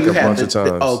let back a bunch of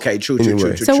times. Okay, true.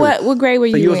 Anyway. So what grade were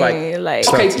So you you was in? like-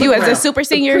 Like, Okay, you look as a around. super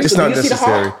senior? It's not Do you see the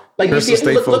necessary. hall? Like you Crystal, see,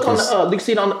 stay look on focused. the you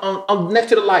see it on next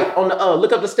to the light on the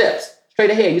look up the steps straight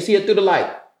ahead. You see it through the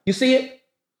light. You see it?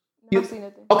 I don't see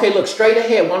nothing. Okay, look straight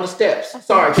ahead. One of the steps.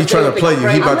 Sorry, He trying to play you.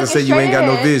 He about to say you ain't got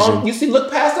no looking straight vision. You see,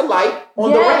 look past the light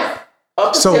on the Yes. ramp.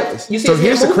 Up the So, steps. You see so his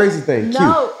here's hand the moving? crazy thing. Q.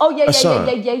 No. Oh,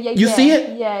 yeah. You see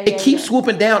it? Yeah. It keeps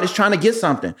swooping down. It's trying to get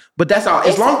something. But that's all.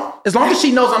 As long as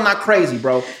she knows I'm not crazy,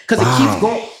 bro. Because it keeps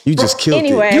going. You just killed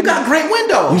Anyway. it. You got great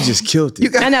windows. You just killed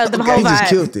it. I know, the whole You just vibe.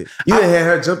 killed it. You done had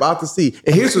her jump out the seat.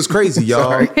 And here's what's crazy,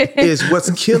 y'all, is what's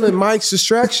killing Mike's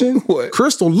distraction. What?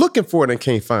 Crystal looking for it and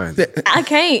can't find it. I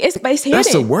can't. It's hidden.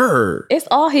 That's a word. It's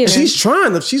all hidden. She's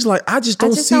trying to. She's like, I just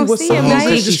don't just see don't what's see it, so man.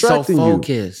 Because she's so distracting you.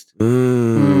 focused.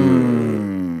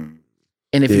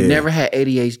 And if Yeah. you never had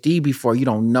ADHD before, you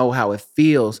don't know how it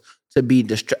feels to be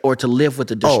or to live with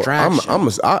the distraction.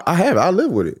 I have. I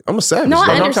live with it. I'm a savage. No, I Like,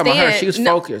 I'm understand. talking about her. She was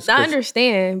focused. I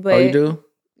understand, but Oh, you do?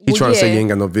 He trying to say yeah. you ain't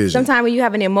got no vision. Sometimes when you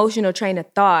have an emotional train of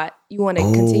thought, you want to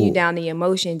continue down the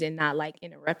emotions and not like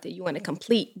interrupt it. You want to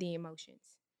complete the emotions.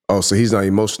 Oh, so he's not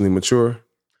emotionally mature?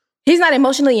 He's not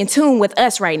emotionally in tune with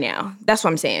us right now. That's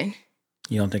what I'm saying.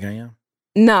 You don't think I am?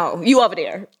 No, you over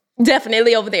there.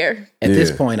 Definitely over there. At this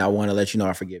Yeah. point, I want to let you know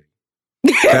I forgive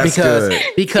you. That's because good.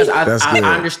 because That's good.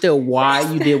 I understood why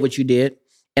you did what you did,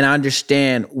 and I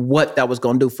understand what that was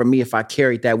going to do for me if I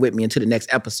carried that with me into the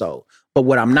next episode. But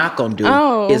what I'm not going to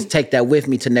do is take that with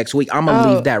me to next week. I'm going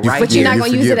to leave that right But here. you're not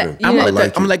going to use it. forgiven. I'm I going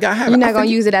like to let God have it. You're not I going to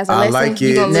forgive- use it as a I lesson. like You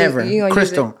it. gonna Never. You gonna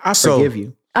Crystal, use I So- forgive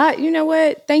you. it. You know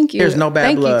what? Thank you. There's no bad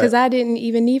Thank you, blood. because I didn't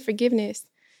even need forgiveness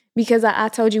because I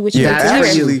told you what you Yeah, needed to hear.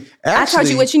 actually, I told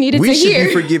you what you needed we to should hear.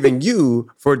 be forgiving you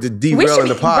for the We should derailing be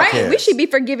the podcast. right. We should be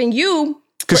forgiving you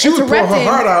Because for she was pulling her interrupting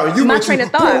heart out and you my went train to,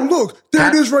 of thought. oh, look, there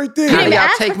it is right there. How didn't do even y'all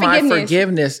ask take for my forgiveness.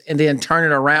 forgiveness and then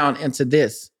turn it around into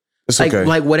this? It's Like, okay.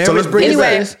 like whatever. So let's bring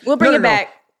Anyway, it back. we'll bring it back.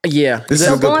 Yeah. This is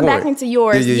So a good going back point. into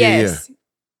yours, Yeah. yes.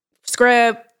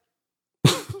 Scrub.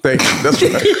 Thank you. That's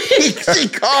right. She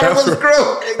called him a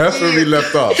screw. That's where we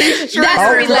left off. That's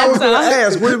where we I was left going to off.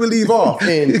 ask, where did we leave off?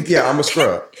 And yeah, I'm a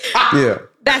scrub. Yeah.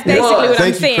 That's basically what I'm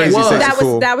Thank you, saying. crazy, sexy, That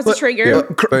cool. was the trigger.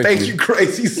 Yeah. Thank you,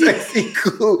 crazy, sexy,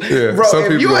 cool. Yeah, Bro, some if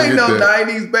people you don't ain't get no that.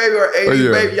 90s baby or 80s Oh,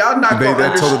 yeah. baby, y'all not going to That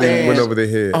understand. totally went over their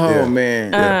head. Oh, yeah.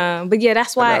 man. But yeah,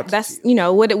 that's why. That's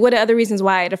what are other reasons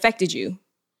why it affected you?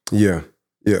 Yeah.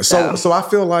 So I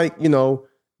feel like,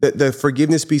 the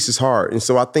forgiveness piece is hard. And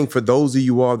so I think for those of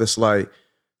you all that's like,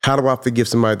 how do I forgive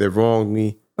somebody that wronged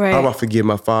me? Right. How do I forgive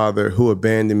my father who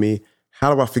abandoned me?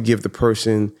 How do I forgive the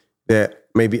person that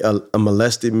maybe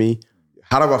molested me?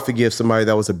 How do I forgive somebody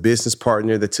that was a business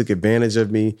partner that took advantage of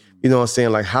me? You know what I'm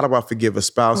saying? Like, how do I forgive a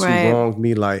spouse Right. who wronged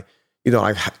me? Like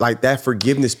that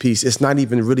forgiveness piece, it's not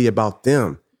even really about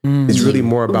them. It's really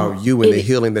more about you and the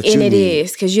healing that you and need. it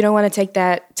is because you don't want to take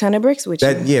that ton of bricks with you.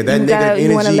 That You negative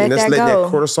you wanna energy, let and let's that let go.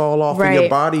 that cortisol off in your Right.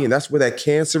 body, and that's where that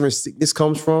cancer and sickness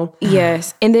comes from.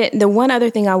 Yes. And then the one other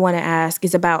thing I want to ask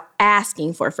is about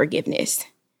asking for forgiveness.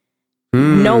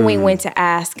 Knowing when to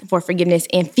ask for forgiveness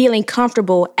and feeling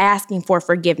comfortable asking for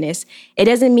forgiveness. It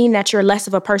doesn't mean that you're less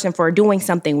of a person for doing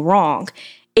something wrong.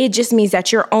 It just means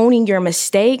that you're owning your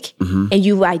mistake and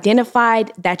you've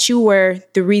identified that you were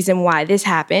the reason why this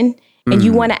happened. And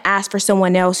you want to ask for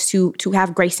someone else to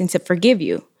have grace and to forgive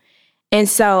you. And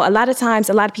so a lot of times,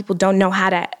 a lot of people don't know how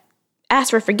to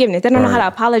ask for forgiveness. They don't know how to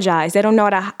apologize. They don't know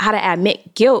how to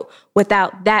admit guilt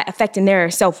without that affecting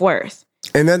their self-worth.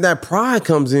 And then that pride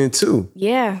comes in too.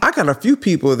 Yeah. I got a few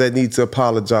people that need to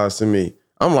apologize to me.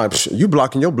 I'm like, you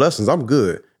blocking your blessings. I'm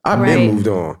good. I've Right. been moved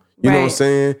on. You know what I'm Right.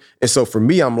 saying? And so for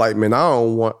me, I'm like, man, I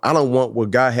don't want what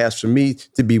God has for me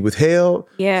to be withheld.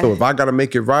 Yeah. So if I got to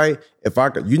make it right,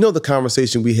 the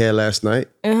conversation we had last night,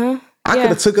 I could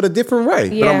have took it a different way.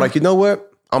 But I'm Yeah. like, you know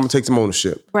what? I'm going to take some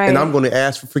ownership. Right. And I'm going to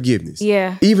ask for forgiveness.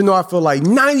 Yeah. Even though I feel like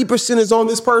 90% is on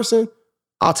this person,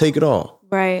 I'll take it all.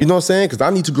 Right. You know what I'm saying? Because I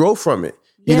need to grow from it.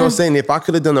 You know what I'm saying? If I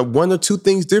could have done one or two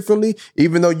things differently,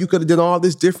 even though you could have done all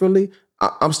this differently,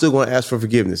 I'm still going to ask for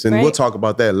forgiveness. And we'll Right. talk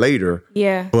about that later.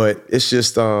 Yeah. But it's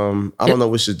just, I don't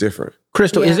know, it's just different.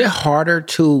 Crystal, is Yeah. it harder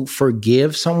to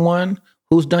forgive someone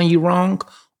who's done you wrong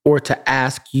or to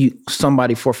ask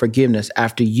somebody for forgiveness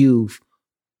after you've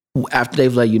after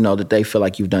they've let you know that they feel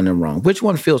like you've done them wrong? Which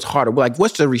one feels harder? Like,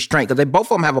 what's the restraint? Because they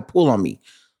both of them have a pull on me.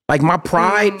 Like, my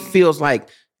pride feels like,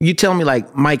 you tell me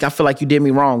like, Mike, I feel like you did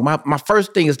me wrong. My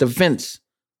first thing is defense.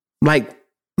 Like,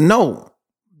 no,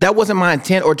 that wasn't my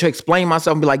intent, or to explain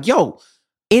myself and be like, yo,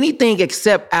 anything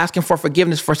except asking for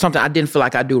forgiveness for something I didn't feel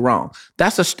like I do wrong.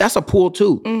 That's a pull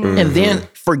too. And then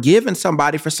forgiving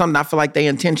somebody for something I feel like they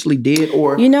intentionally did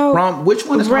or wrong. Which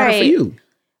one is harder for you?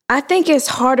 I think it's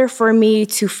harder for me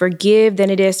to forgive than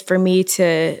it is for me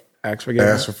to ask for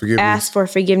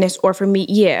forgiveness. Or for me,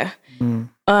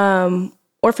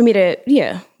 or for me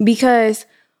to, because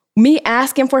me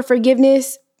asking for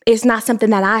forgiveness is not something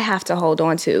that I have to hold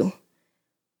on to.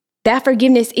 That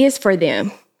forgiveness is for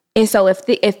them. And so if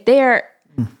they are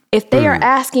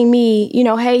asking me,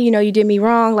 hey, you did me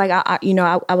wrong, like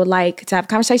I would like to have a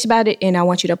conversation about it and I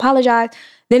want you to apologize,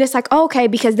 then it's like, okay,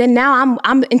 because then now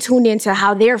I'm in tuned into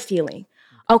how they're feeling.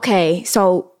 Okay,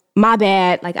 so my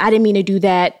bad, like I didn't mean to do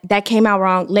that. That came out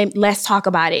wrong. Let's talk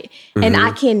about it. And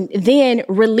I can then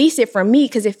release it from me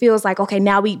because it feels like, okay,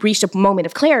 now we reached a moment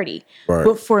of clarity. Right.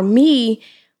 But for me,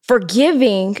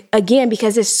 forgiving, again,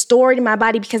 because it's stored in my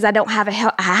body, because I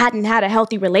hadn't had a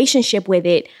healthy relationship with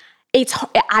it,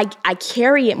 I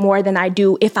carry it more than I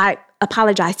do if I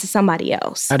apologize to somebody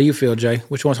else. How do you feel, Jay?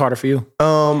 Which one's harder for you?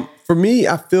 For me,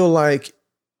 I feel like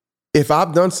if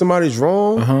I've done somebody's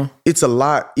wrong, it's a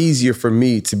lot easier for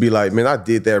me to be like, man, I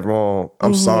did that wrong.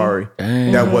 I'm sorry.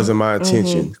 That wasn't my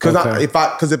intention.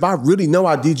 Because if I really know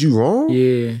I did you wrong,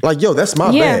 like, yo, that's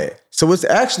my bad. So it's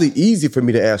actually easy for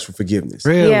me to ask for forgiveness.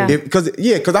 Really? Because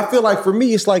I feel like for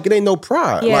me, it's like, it ain't no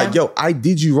pride. Yeah. Like, yo, I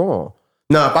did you wrong.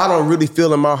 Now, if I don't really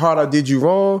feel in my heart I did you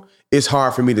wrong, it's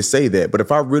hard for me to say that. But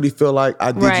if I really feel like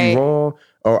I did you wrong,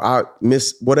 or I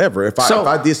miss whatever. If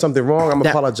I did something wrong, I'm going to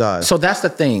apologize. So that's the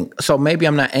thing. So maybe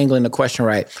I'm not angling the question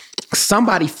right.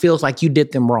 Somebody feels like you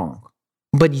did them wrong,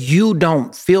 but you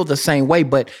don't feel the same way.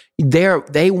 But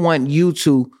they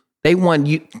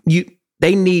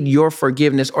need your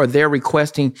forgiveness, or they're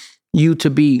requesting you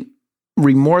to be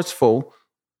remorseful,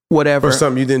 whatever. For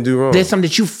something you didn't do wrong. There's something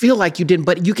that you feel like you didn't,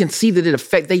 but you can see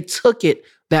that they took it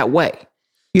that way.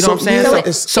 You know what I'm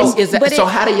saying? So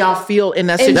how do y'all feel in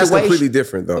that situation? That's completely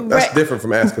different, though. That's different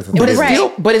from asking for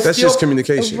forgiveness. That's just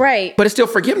communication. Right. But it's still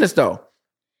forgiveness, though.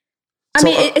 I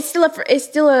mean, it's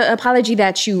still an apology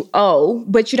that you owe,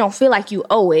 but you don't feel like you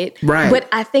owe it. Right. But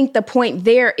I think the point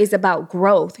there is about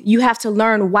growth. You have to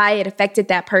learn why it affected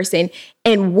that person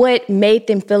and what made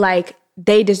them feel like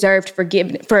they deserved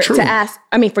forgiveness for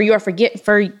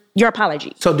your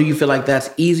apology. So do you feel like that's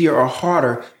easier or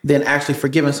harder than actually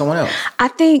forgiving someone else? I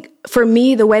think for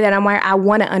me, the way that I'm wired, I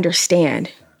want to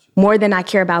understand more than I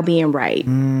care about being right.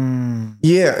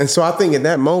 Yeah, and so I think in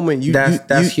that moment,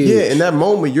 that's huge. Yeah, in that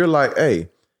moment, you're like, hey,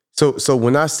 so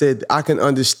when I said I can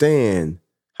understand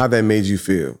how that made you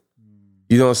feel,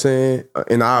 you know what I'm saying?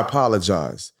 And I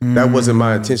apologize. That wasn't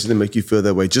my intention to make you feel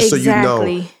that way. Just so you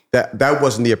know that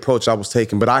wasn't the approach I was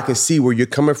taking. But I can see where you're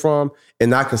coming from,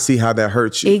 and I can see how that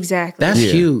hurts you. Exactly. That's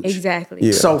huge. Exactly.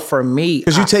 Yeah. So for me,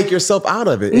 because you take yourself out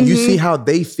of it and you see how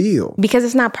they feel. Because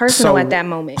it's not personal at that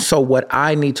moment. So what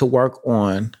I need to work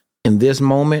on in this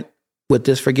moment with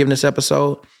this forgiveness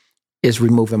episode is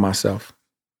removing myself.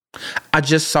 I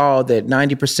just saw that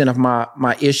 90% of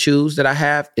my issues that I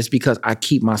have is because I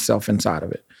keep myself inside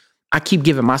of it. I keep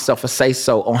giving myself a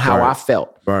say-so on how I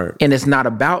felt. Right. And it's not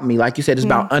about me. Like you said, it's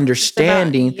about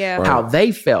understanding how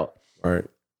they felt. Right.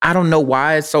 I don't know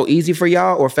why it's so easy for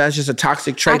y'all, or if that's just a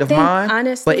toxic trait of mine.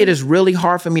 Honestly, but it is really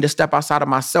hard for me to step outside of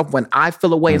myself when I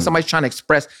feel away and somebody's trying to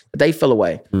express that they feel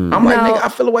away. I'm like, nigga, I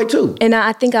feel away too. And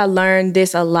I think I learned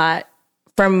this a lot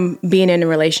from being in a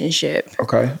relationship.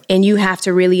 Okay. And you have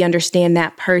to really understand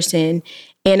that person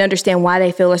and understand why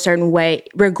they feel a certain way,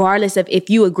 regardless of if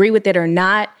you agree with it or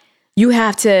not.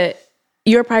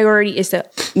 Your priority is to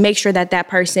make sure that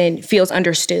person feels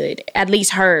understood, at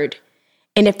least heard.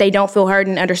 And if they don't feel heard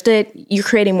and understood, you're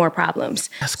creating more problems.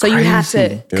 That's so crazy. You have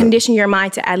to condition your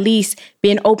mind to at least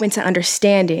being open to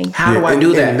understanding. How do I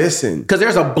do that? And listen. Because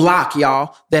there's a block,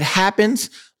 y'all, that happens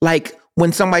like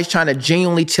when somebody's trying to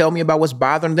genuinely tell me about what's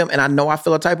bothering them and I know I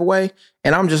feel a type of way.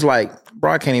 And I'm just like,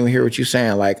 bro, I can't even hear what you're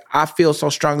saying. Like, I feel so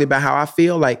strongly about how I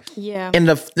feel. Like, and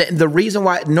the reason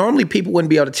why normally people wouldn't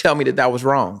be able to tell me that was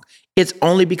wrong. It's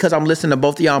only because I'm listening to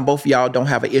both of y'all and both of y'all don't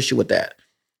have an issue with that.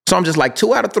 So I'm just like,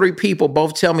 2 out of 3 people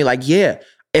both tell me like, yeah,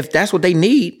 if that's what they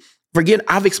need, forget,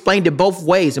 I've explained it both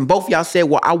ways. And both of y'all said,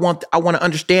 well, I want to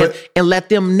understand and let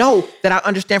them know that I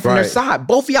understand from their side.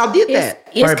 Both of y'all did that.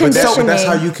 It's but that's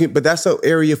how you can, but that's an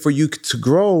area for you to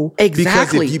grow.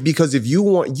 Exactly. Because if you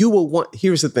will want,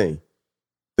 here's the thing,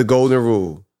 the golden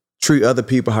rule, treat other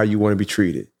people how you want to be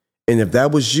treated. And if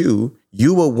that was you,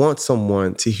 you would want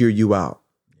someone to hear you out.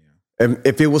 And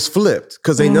if it was flipped,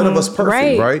 because ain't none of us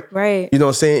perfect, right? Right. You know what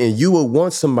I'm saying? And you would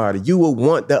want somebody, you would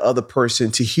want that other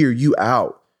person to hear you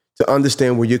out, to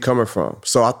understand where you're coming from.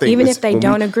 So I think even if they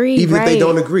don't agree, even right. if they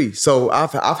don't agree. So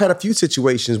I've had a few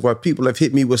situations where people have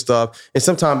hit me with stuff, and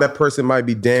sometimes that person might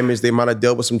be damaged. They might have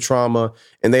dealt with some trauma,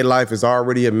 and their life is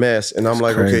already a mess. And I'm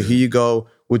like, crazy. okay, here you go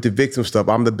with the victim stuff.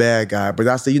 I'm the bad guy. But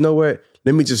I say, you know what?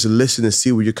 Let me just listen and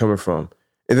see where you're coming from.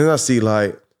 And then I see,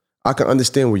 like, I can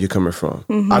understand where you're coming from.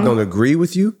 Mm-hmm. I don't agree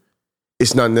with you.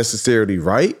 It's not necessarily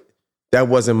right. That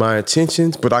wasn't my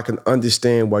intentions, but I can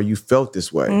understand why you felt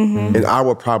this way. Mm-hmm. And I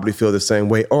would probably feel the same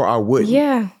way, or I wouldn't.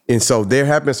 Yeah. And so there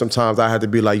have been some times I had to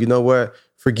be like, you know what?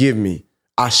 Forgive me.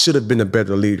 I should have been a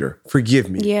better leader.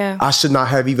 Forgive me. Yeah. I should not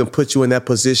have even put you in that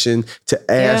position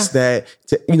to ask that,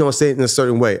 to, you know, say it in a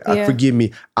certain way. Yeah. Forgive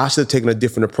me. I should have taken a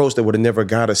different approach that would have never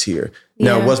got us here.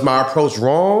 Now, Yeah. was my approach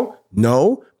wrong?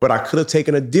 No, but I could have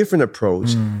taken a different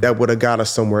approach that would have got us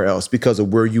somewhere else because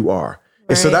of where you are.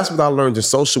 And so Right. that's what I learned in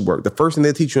social work. The first thing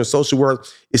they teach you in social work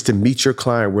is to meet your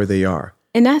client where they are.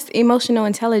 And that's emotional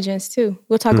intelligence too.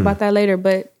 We'll talk about that later,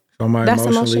 but So am I that's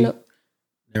emotionally? emotional.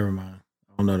 Never mind.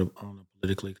 I don't know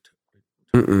politically.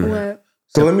 What?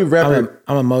 So let me wrap it.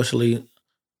 I'm emotionally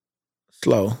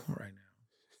slow right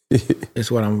now.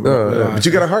 It's what I'm. But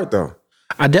you got a heart though.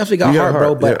 I definitely got You got heart, a bro.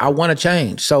 heart, But yeah. I want to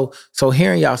change. So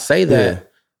hearing y'all say that, Yeah.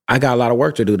 I got a lot of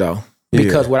work to do though.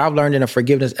 Because what I've learned in a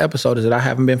forgiveness episode is that I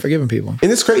haven't been forgiving people.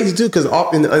 And it's crazy too, because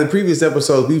in the previous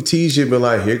episodes, we've teased you, been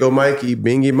like, here go Mikey,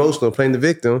 being emotional, playing the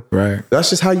victim. Right. That's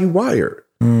just how you wired.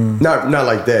 Not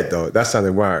like that though. That's how they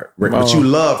wired. But you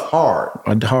love hard.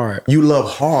 Hard. You love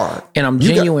hard. And I'm You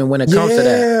got- genuine when it comes to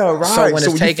that. Yeah, right. So when So it's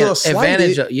when you taken feel slighted-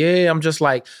 advantage of, I'm just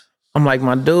like, I'm like,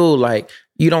 my dude, like,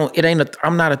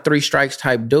 I'm not a 3 strikes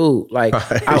type dude. Like,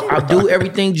 I'll do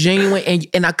everything genuine.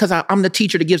 And because I'm the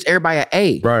teacher that gives everybody an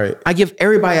A. Right. I give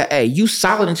everybody an A. You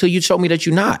solid until you show me that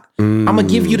you're not. I'm going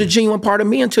to give you the genuine part of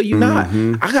me until you're not.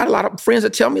 I got a lot of friends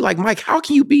that tell me, like, Mike, how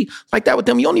can you be like that with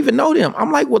them? You don't even know them.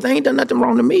 I'm like, well, they ain't done nothing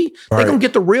wrong to me. They Right. going to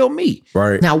get the real me.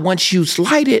 Right. Now, once you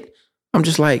slight it, I'm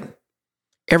just like,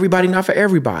 everybody not for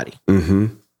everybody. Mm-hmm.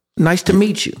 Nice to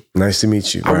meet you. Nice to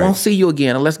meet you. I Right. won't see you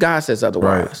again unless God says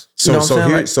otherwise. Right. You know what I'm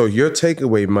saying? Like, So your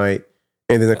takeaway, Mike,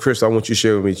 and then Chris, I want you to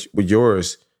share with me with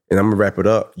yours, and I'm gonna wrap it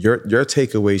up. Your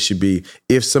takeaway should be: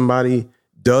 if somebody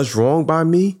does wrong by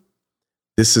me,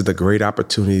 this is the great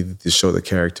opportunity to show the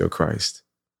character of Christ.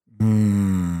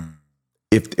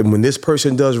 If and when this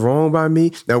person does wrong by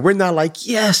me, now we're not like,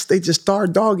 yes, they just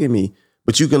start dogging me,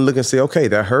 but you can look and say, okay,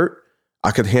 that hurt.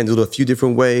 I could handle it a few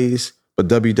different ways. But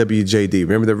WWJD,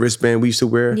 remember the wristband we used to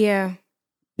wear? Yeah.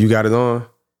 You got it on?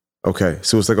 Okay.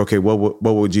 So it's like, okay, what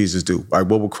would Jesus do? Like,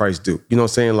 what would Christ do? You know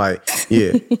what I'm saying? Like,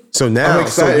 yeah. So now, I'm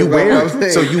excited about what I'm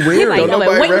saying. so you He wearing like, it. I've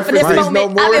been waiting for this Right.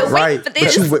 moment. I've been waiting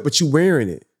for this. But you wearing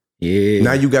it. yeah.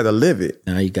 Now you got to live it.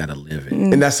 Now you got to live it.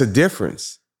 And that's the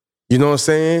difference. You know what I'm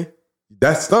saying?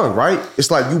 That's done, right?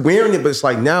 It's like you wearing it, but it's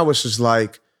like now it's just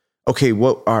like, okay,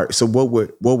 all right, so what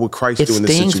would Christ It do in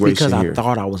this stings situation because here? I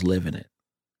thought I was living it.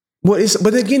 Well,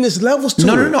 but again, there's levels to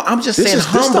it. No. I'm just This saying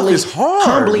is- this stuff humbly. is hard,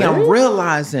 humbly, man. I'm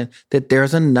realizing that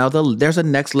there's a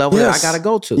next level that I Yes. got to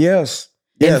go to. Yes.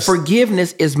 And Yes.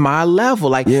 forgiveness is my level.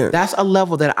 Like, Yeah. that's a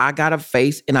level that I got to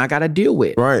face and I got to deal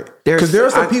with. Right. There's- Because there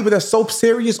are some I- people that's so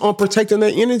serious on protecting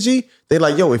their energy. They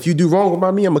like, yo, if you do wrong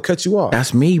by me, I'm going to cut you off.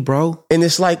 That's me, bro. And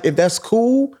it's like, if that's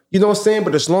cool, you know what I'm saying?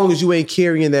 But as long as you ain't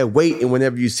carrying that weight and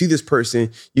whenever you see this person,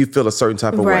 you feel a certain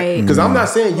type of way. Right. Because I'm not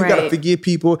saying you got to Right. forgive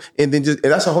people and then and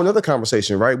that's a whole nother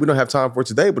conversation, right? We don't have time for it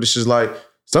today, but it's just like,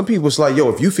 some people, it's like, yo,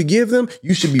 if you forgive them,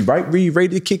 you should be ready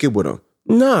to kick it with them.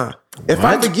 Nah. If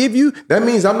I forgive you, that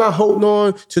means I'm not holding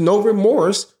on to no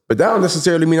remorse, but that don't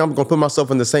necessarily mean I'm going to put myself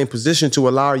in the same position to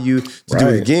allow you to do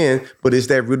it Right. again. But is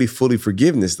that really fully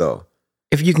forgiveness though?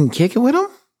 If you can kick it with them,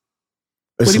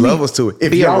 There's do you mean? levels to it.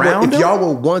 If Be y'all around y'all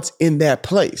were once in that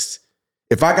place,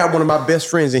 if I got one of my best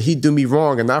friends and he do me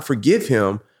wrong and I forgive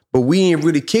him, but we ain't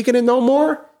really kicking it no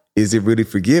more, is it really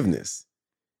forgiveness?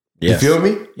 yes. You feel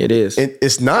me? It is. And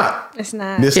it's not. It's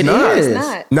not. It's It not. is. It's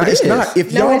not. No, It it's is. not.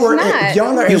 If No, y'all it's were, not. if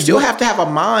y'all are, You as still one- have to have a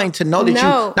mind to know that No.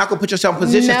 you're not going to put yourself in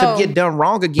positions No. to get done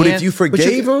wrong again. But if you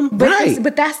forgave him,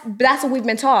 But that's what we've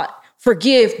been taught.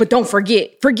 Forgive, but don't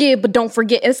forget. Forgive, but don't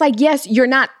forget. It's like, yes, you're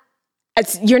not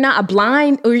a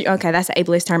blind. Okay, that's an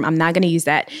ableist term. I'm not going to use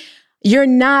that. You're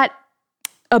not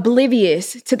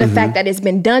oblivious to the fact that it's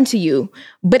been done to you.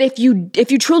 But if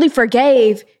you truly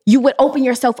forgave, you would open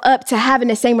yourself up to having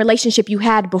the same relationship you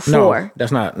had before. No,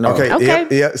 that's not. No. Okay. Okay.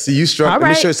 Yeah. See, you struck. All Let me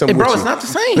right. show you something. Bro, with it's you. not the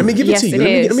same. Let me give Yes, it to you. it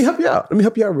is. Let me help you out. Let me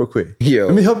help you out real quick. Yo.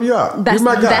 Let me help you out. That's, You're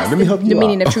my guy. that's Let me help you the out.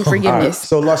 meaning of true All right. forgiveness.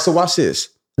 So watch this.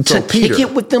 To So Peter. kick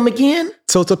it with them again?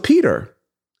 So to Peter,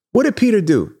 what did Peter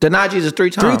do? Deny Jesus 3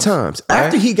 times. 3 times. Right?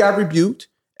 After he got rebuked,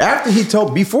 after he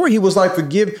told, before he was like,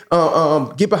 get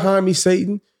behind me,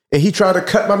 Satan. And he tried to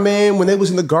cut my man when they was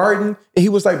in the garden. And he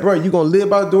was like, bro, you going to live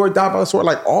by the door, die by the sword.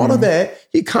 Like all of that,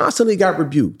 he constantly got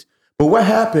rebuked. But what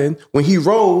happened when he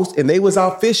rose and they was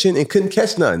out fishing and couldn't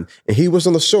catch nothing? And he was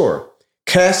on the shore,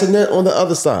 cast a net on the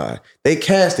other side. They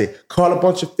cast it, caught a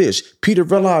bunch of fish. Peter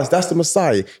realized that's the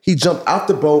Messiah. He jumped out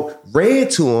the boat, ran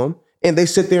to him, and they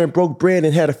sat there and broke bread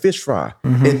and had a fish fry.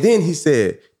 And then he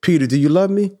said, Peter, do you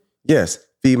love me? Yes.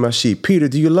 Feed my sheep. Peter,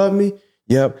 do you love me?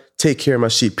 Yep. Take care of my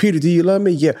sheep. Peter, do you love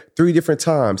me? Yeah. 3 different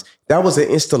times. That was an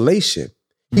installation.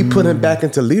 He put him back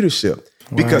into leadership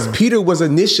because Peter was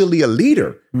initially a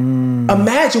leader.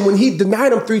 Imagine when he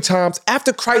denied him 3 times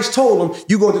after Christ told him,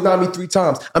 you're going to deny me 3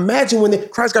 times. Imagine when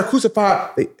Christ got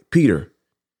crucified. Peter,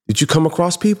 did you come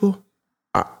across people?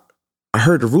 I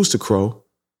heard the rooster crow.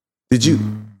 Did you?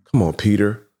 Come on,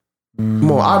 Peter.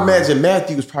 Come on. I imagine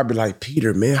Matthew was probably like,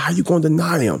 Peter, man, how you going to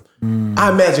deny him?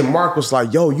 I imagine Mark was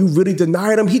like, yo, you really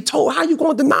denied him? He told, how you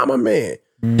going to deny my man?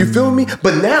 You feel me?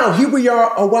 But now here we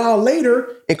are a while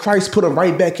later and Christ put him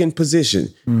right back in position.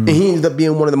 And he ended up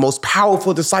being one of the most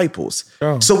powerful disciples.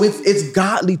 So it's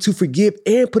godly to forgive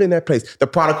and put in that place. The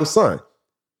prodigal son,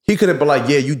 he could have been like,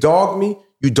 yeah, you dogged me.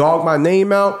 You dogged my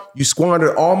name out. You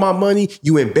squandered all my money.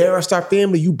 You embarrassed our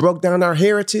family. You broke down our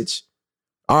heritage.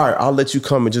 All right, I'll let you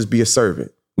come and just be a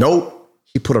servant. Nope.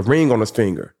 He put a ring on his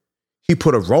finger. He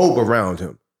put a robe around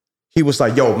him. He was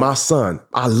like, yo, my son,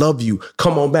 I love you.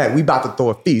 Come on back. We about to throw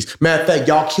a feast. Matter of fact,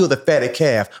 y'all kill the fatted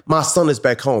calf. My son is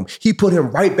back home. He put him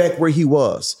right back where he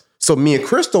was. So me and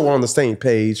Crystal are on the same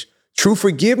page. True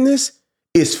forgiveness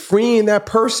is freeing that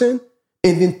person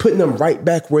and then putting them right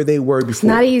back where they were before. It's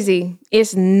not easy.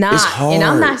 It's not. It's hard. And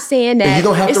I'm not saying that And you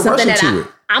don't have it's to rush something that into it.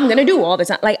 I'm going to do all the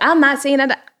time. Like, I'm not saying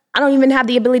that I don't even have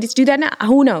the ability to do that now.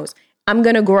 Who knows? I'm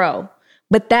going to grow.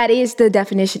 But that is the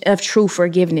definition of true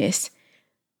forgiveness.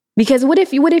 Because what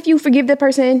if you forgive the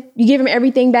person, you give them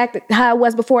everything back how it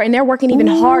was before, and they're working even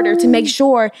harder to make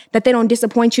sure that they don't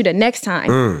disappoint you the next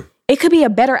time. It could be a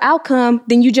better outcome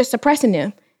than you just suppressing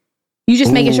them. You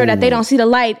just making sure that they don't see the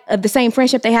light of the same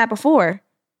friendship they had before.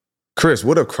 Chris,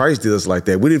 what if Christ did us like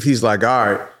that? What if he's like,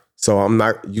 all right, so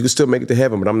you can still make it to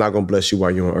heaven, but I'm not going to bless you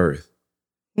while you're on earth.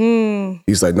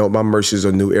 He's like, no, my mercies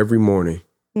are new every morning.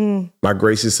 My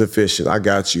grace is sufficient. I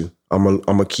got you. I'm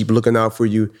gonna keep looking out for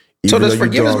you. So does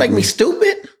forgiveness make me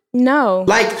stupid? No.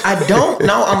 Like, I don't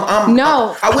know.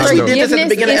 No. I wish we did this at the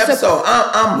beginning of the episode.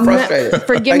 I'm frustrated.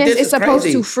 Forgiveness Like, is supposed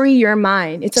to free your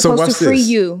mind. It's supposed to free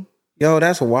you. Yo,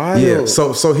 that's wild. Yeah.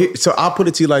 So I'll put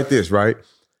it to you like this, right?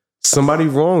 Somebody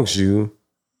wrongs you,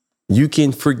 you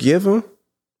can forgive them.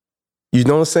 You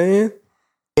know what I'm saying?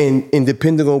 And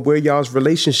depending on where y'all's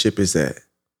relationship is at.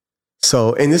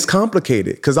 So, and it's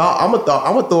complicated because I'm gonna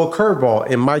throw a curveball,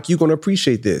 and Mike, you're gonna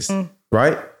appreciate this,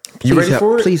 right? You ready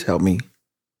for it? Please help me.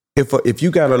 If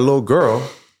you got a little girl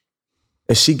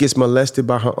and she gets molested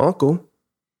by her uncle,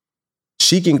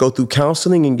 she can go through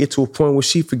counseling and get to a point where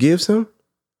she forgives him,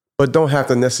 but don't have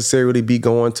to necessarily be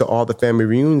going to all the family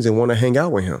reunions and want to hang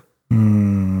out with him.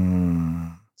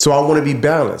 So I want to be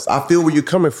balanced. I feel where you're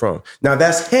coming from. Now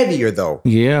that's heavier though.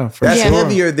 Yeah, that's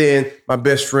heavier than my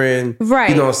best friend.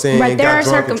 Right. You know what I'm saying? Right. Got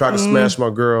drunk and tried to smash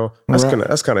my girl. That's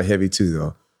kind of heavy too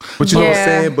though. But you know what I'm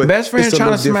saying? But best friend it's a trying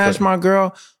to little smash different. my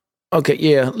girl. Okay,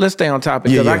 yeah. Let's stay on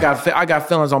topic because I got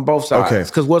feelings on both sides. Okay.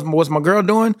 Because what's my girl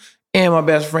doing and my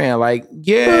best friend? Like,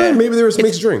 Well, maybe there was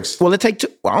mixed drinks. Well, it take two.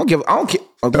 Well, I don't care.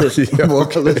 Listen,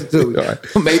 listen to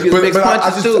it. Maybe it's mixed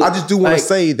punches too. I just do want to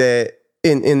say that.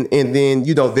 And then,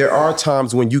 you know, there are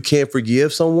times when you can't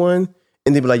forgive someone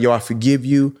and they be like, yo, I forgive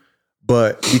you.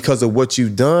 But because of what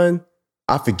you've done,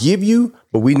 I forgive you,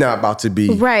 but we not about to be.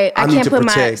 Right. I can't put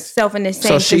myself in the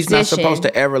same position. So she's not supposed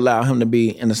to ever allow him to be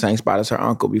in the same spot as her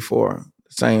uncle before.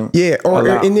 Same. Yeah.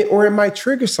 Or it might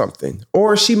trigger something.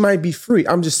 Or she might be free.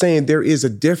 I'm just saying there is a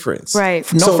difference.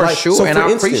 Right. No, for sure. So and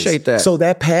I appreciate that. So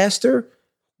that pastor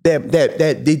that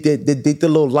did the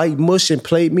little light mush and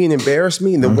played me and embarrassed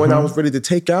me, and the one I was ready to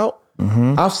take out,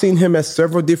 I've seen him at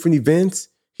several different events.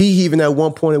 He even at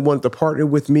one point wanted to partner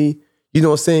with me, you know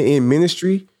what I'm saying, in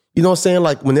ministry. You know what I'm saying?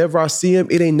 Like whenever I see him,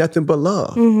 it ain't nothing but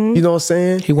love. You know what I'm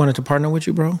saying? He wanted to partner with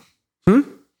you, bro?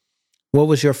 What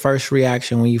was your first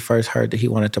reaction when you first heard that he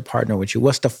wanted to partner with you?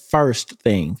 What's the first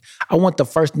thing? I want the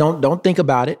first, don't think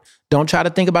about it. Don't try to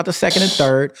think about the second and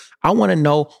third. I want to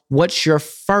know what's your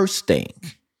first thing.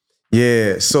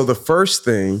 Yeah. So the first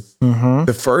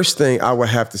thing I would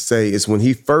have to say is when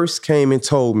he first came and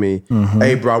told me,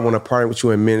 hey, bro, I want to partner with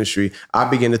you in ministry, I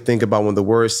began to think about when the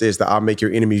word says that I'll make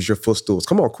your enemies your footstools.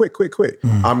 Come on, quick.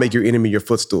 I'll make your enemy your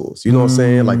footstools. You know what I'm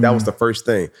saying? Like, that was the first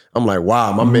thing. I'm like,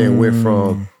 wow, my man went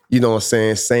from, you know what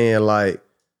I'm saying like,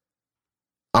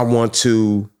 I want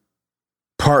to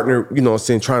partner, you know what I'm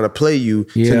saying, trying to play you,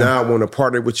 to now I want to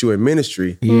partner with you in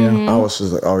ministry. I was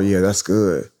just like, oh yeah, that's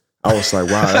good. I was like,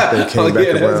 wow, that thing came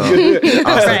back around.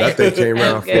 I was like, that thing came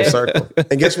around full circle.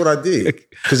 And guess what I did?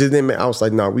 Because it didn't. I was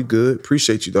like, nah, we good.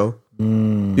 Appreciate you though. You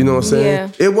know what I'm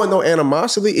saying? It wasn't no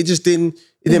animosity. It just didn't.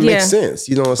 It didn't make sense.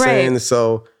 You know what I'm saying?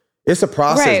 So it's a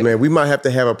process, man. We might have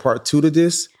to have a part 2 to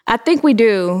this. I think we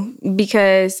do,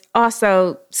 because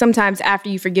also sometimes after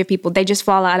you forgive people, they just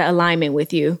fall out of alignment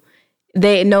with you.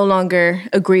 They no longer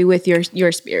agree with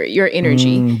your spirit, your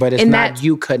energy. But it's not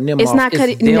you cutting them off.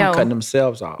 It's them cutting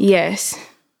themselves off. Yes.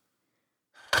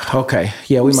 Okay.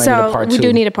 Yeah, we might need a part 2. We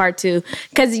do need a part 2.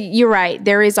 Because you're right.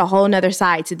 There is a whole nother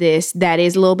side to this that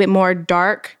is a little bit more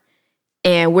dark.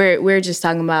 And we're just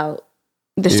talking about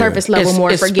the surface level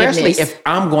more forgiveness. Especially if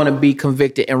I'm going to be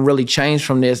convicted and really change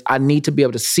from this, I need to be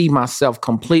able to see myself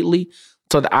completely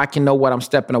so that I can know what I'm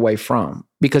stepping away from.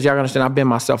 Because y'all understand, I've been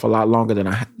myself a lot longer than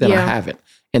I haven't.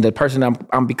 And the person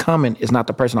I'm becoming is not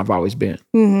the person I've always been.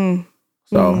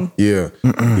 So.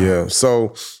 Yeah.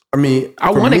 So, I mean,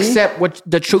 I want to accept what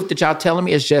the truth that y'all telling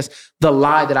me is just the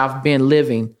lie that I've been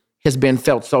living has been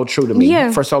felt so true to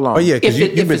me for so long. Oh yeah, because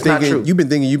you've been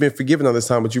thinking you've been forgiven all this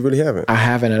time, but you really haven't. I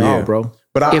haven't at all, bro.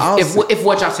 But if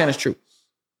what y'all saying is true.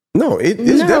 No, it's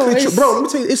definitely true. Bro, let me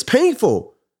tell you, it's painful.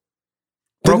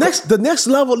 The next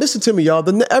level, listen to me, y'all.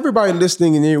 Everybody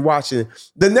listening and you're watching,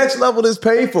 the next level is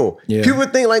painful. Yeah. People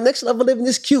think like next level living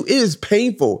is cute. It is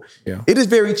painful. Yeah. It is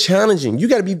very challenging. You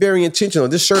got to be very intentional.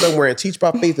 This shirt I'm wearing, teach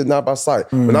by faith and not by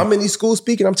sight. When I'm in these schools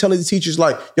speaking, I'm telling the teachers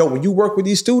like, yo, when you work with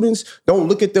these students, don't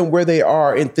look at them where they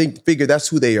are and figure that's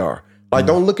who they are. Like,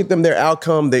 don't look at them, their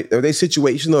outcome, their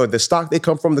situation, or the stock they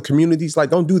come from, the communities. Like,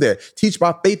 don't do that. Teach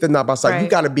by faith and not by sight. Right. You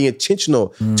got to be intentional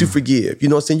to forgive. You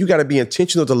know what I'm saying? You got to be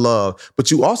intentional to love, but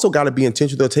you also got to be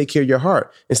intentional to take care of your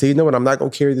heart and say, you know what? I'm not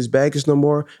going to carry this baggage no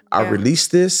more. I release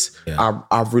this.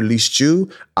 I've released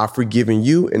you. I've forgiven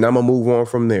you, and I'm going to move on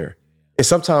from there. And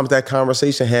sometimes that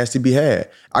conversation has to be had.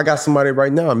 I got somebody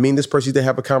right now, this person to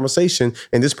have a conversation,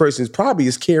 and this person probably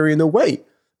is carrying the weight.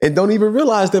 And don't even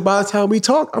realize that by the time we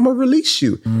talk, I'm going to release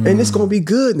you. And it's going to be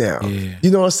good now. Yeah.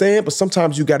 You know what I'm saying? But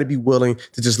sometimes you got to be willing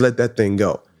to just let that thing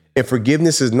go. And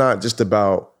forgiveness is not just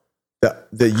about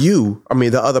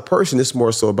the other person. It's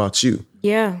more so about you.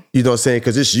 Yeah. You know what I'm saying?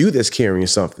 Because it's you that's carrying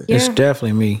something. Yeah. It's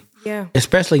definitely me. Yeah.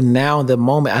 Especially now in the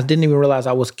moment. I didn't even realize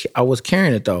I was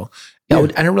carrying it though. Yeah. I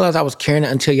didn't realize I was carrying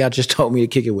it until y'all just told me to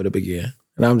kick it with it again.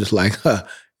 And I'm just like,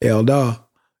 hell no.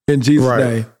 In Jesus'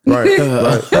 name. Right.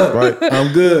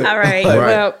 I'm good. All right.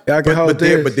 Well,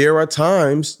 but there are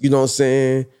times, you know what I'm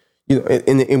saying, you know,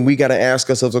 and we got to ask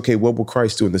ourselves, okay, what will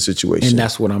Christ do in this situation? And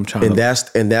that's what I'm trying to do.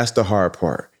 And that's the hard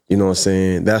part. You know what I'm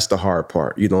saying? That's the hard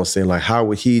part. You know what I'm saying? Like, how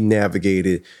would he navigate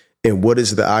it? And what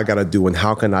is it that I got to do? And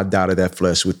how can I die to that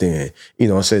flesh within? You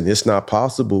know what I'm saying? It's not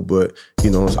possible, but,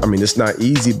 it's not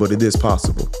easy, but it is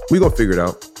possible. We're going to figure it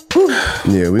out.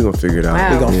 Yeah, we're going to figure it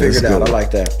out. We're going to figure it out. I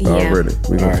like that. Already.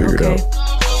 We're going to figure it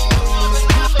out.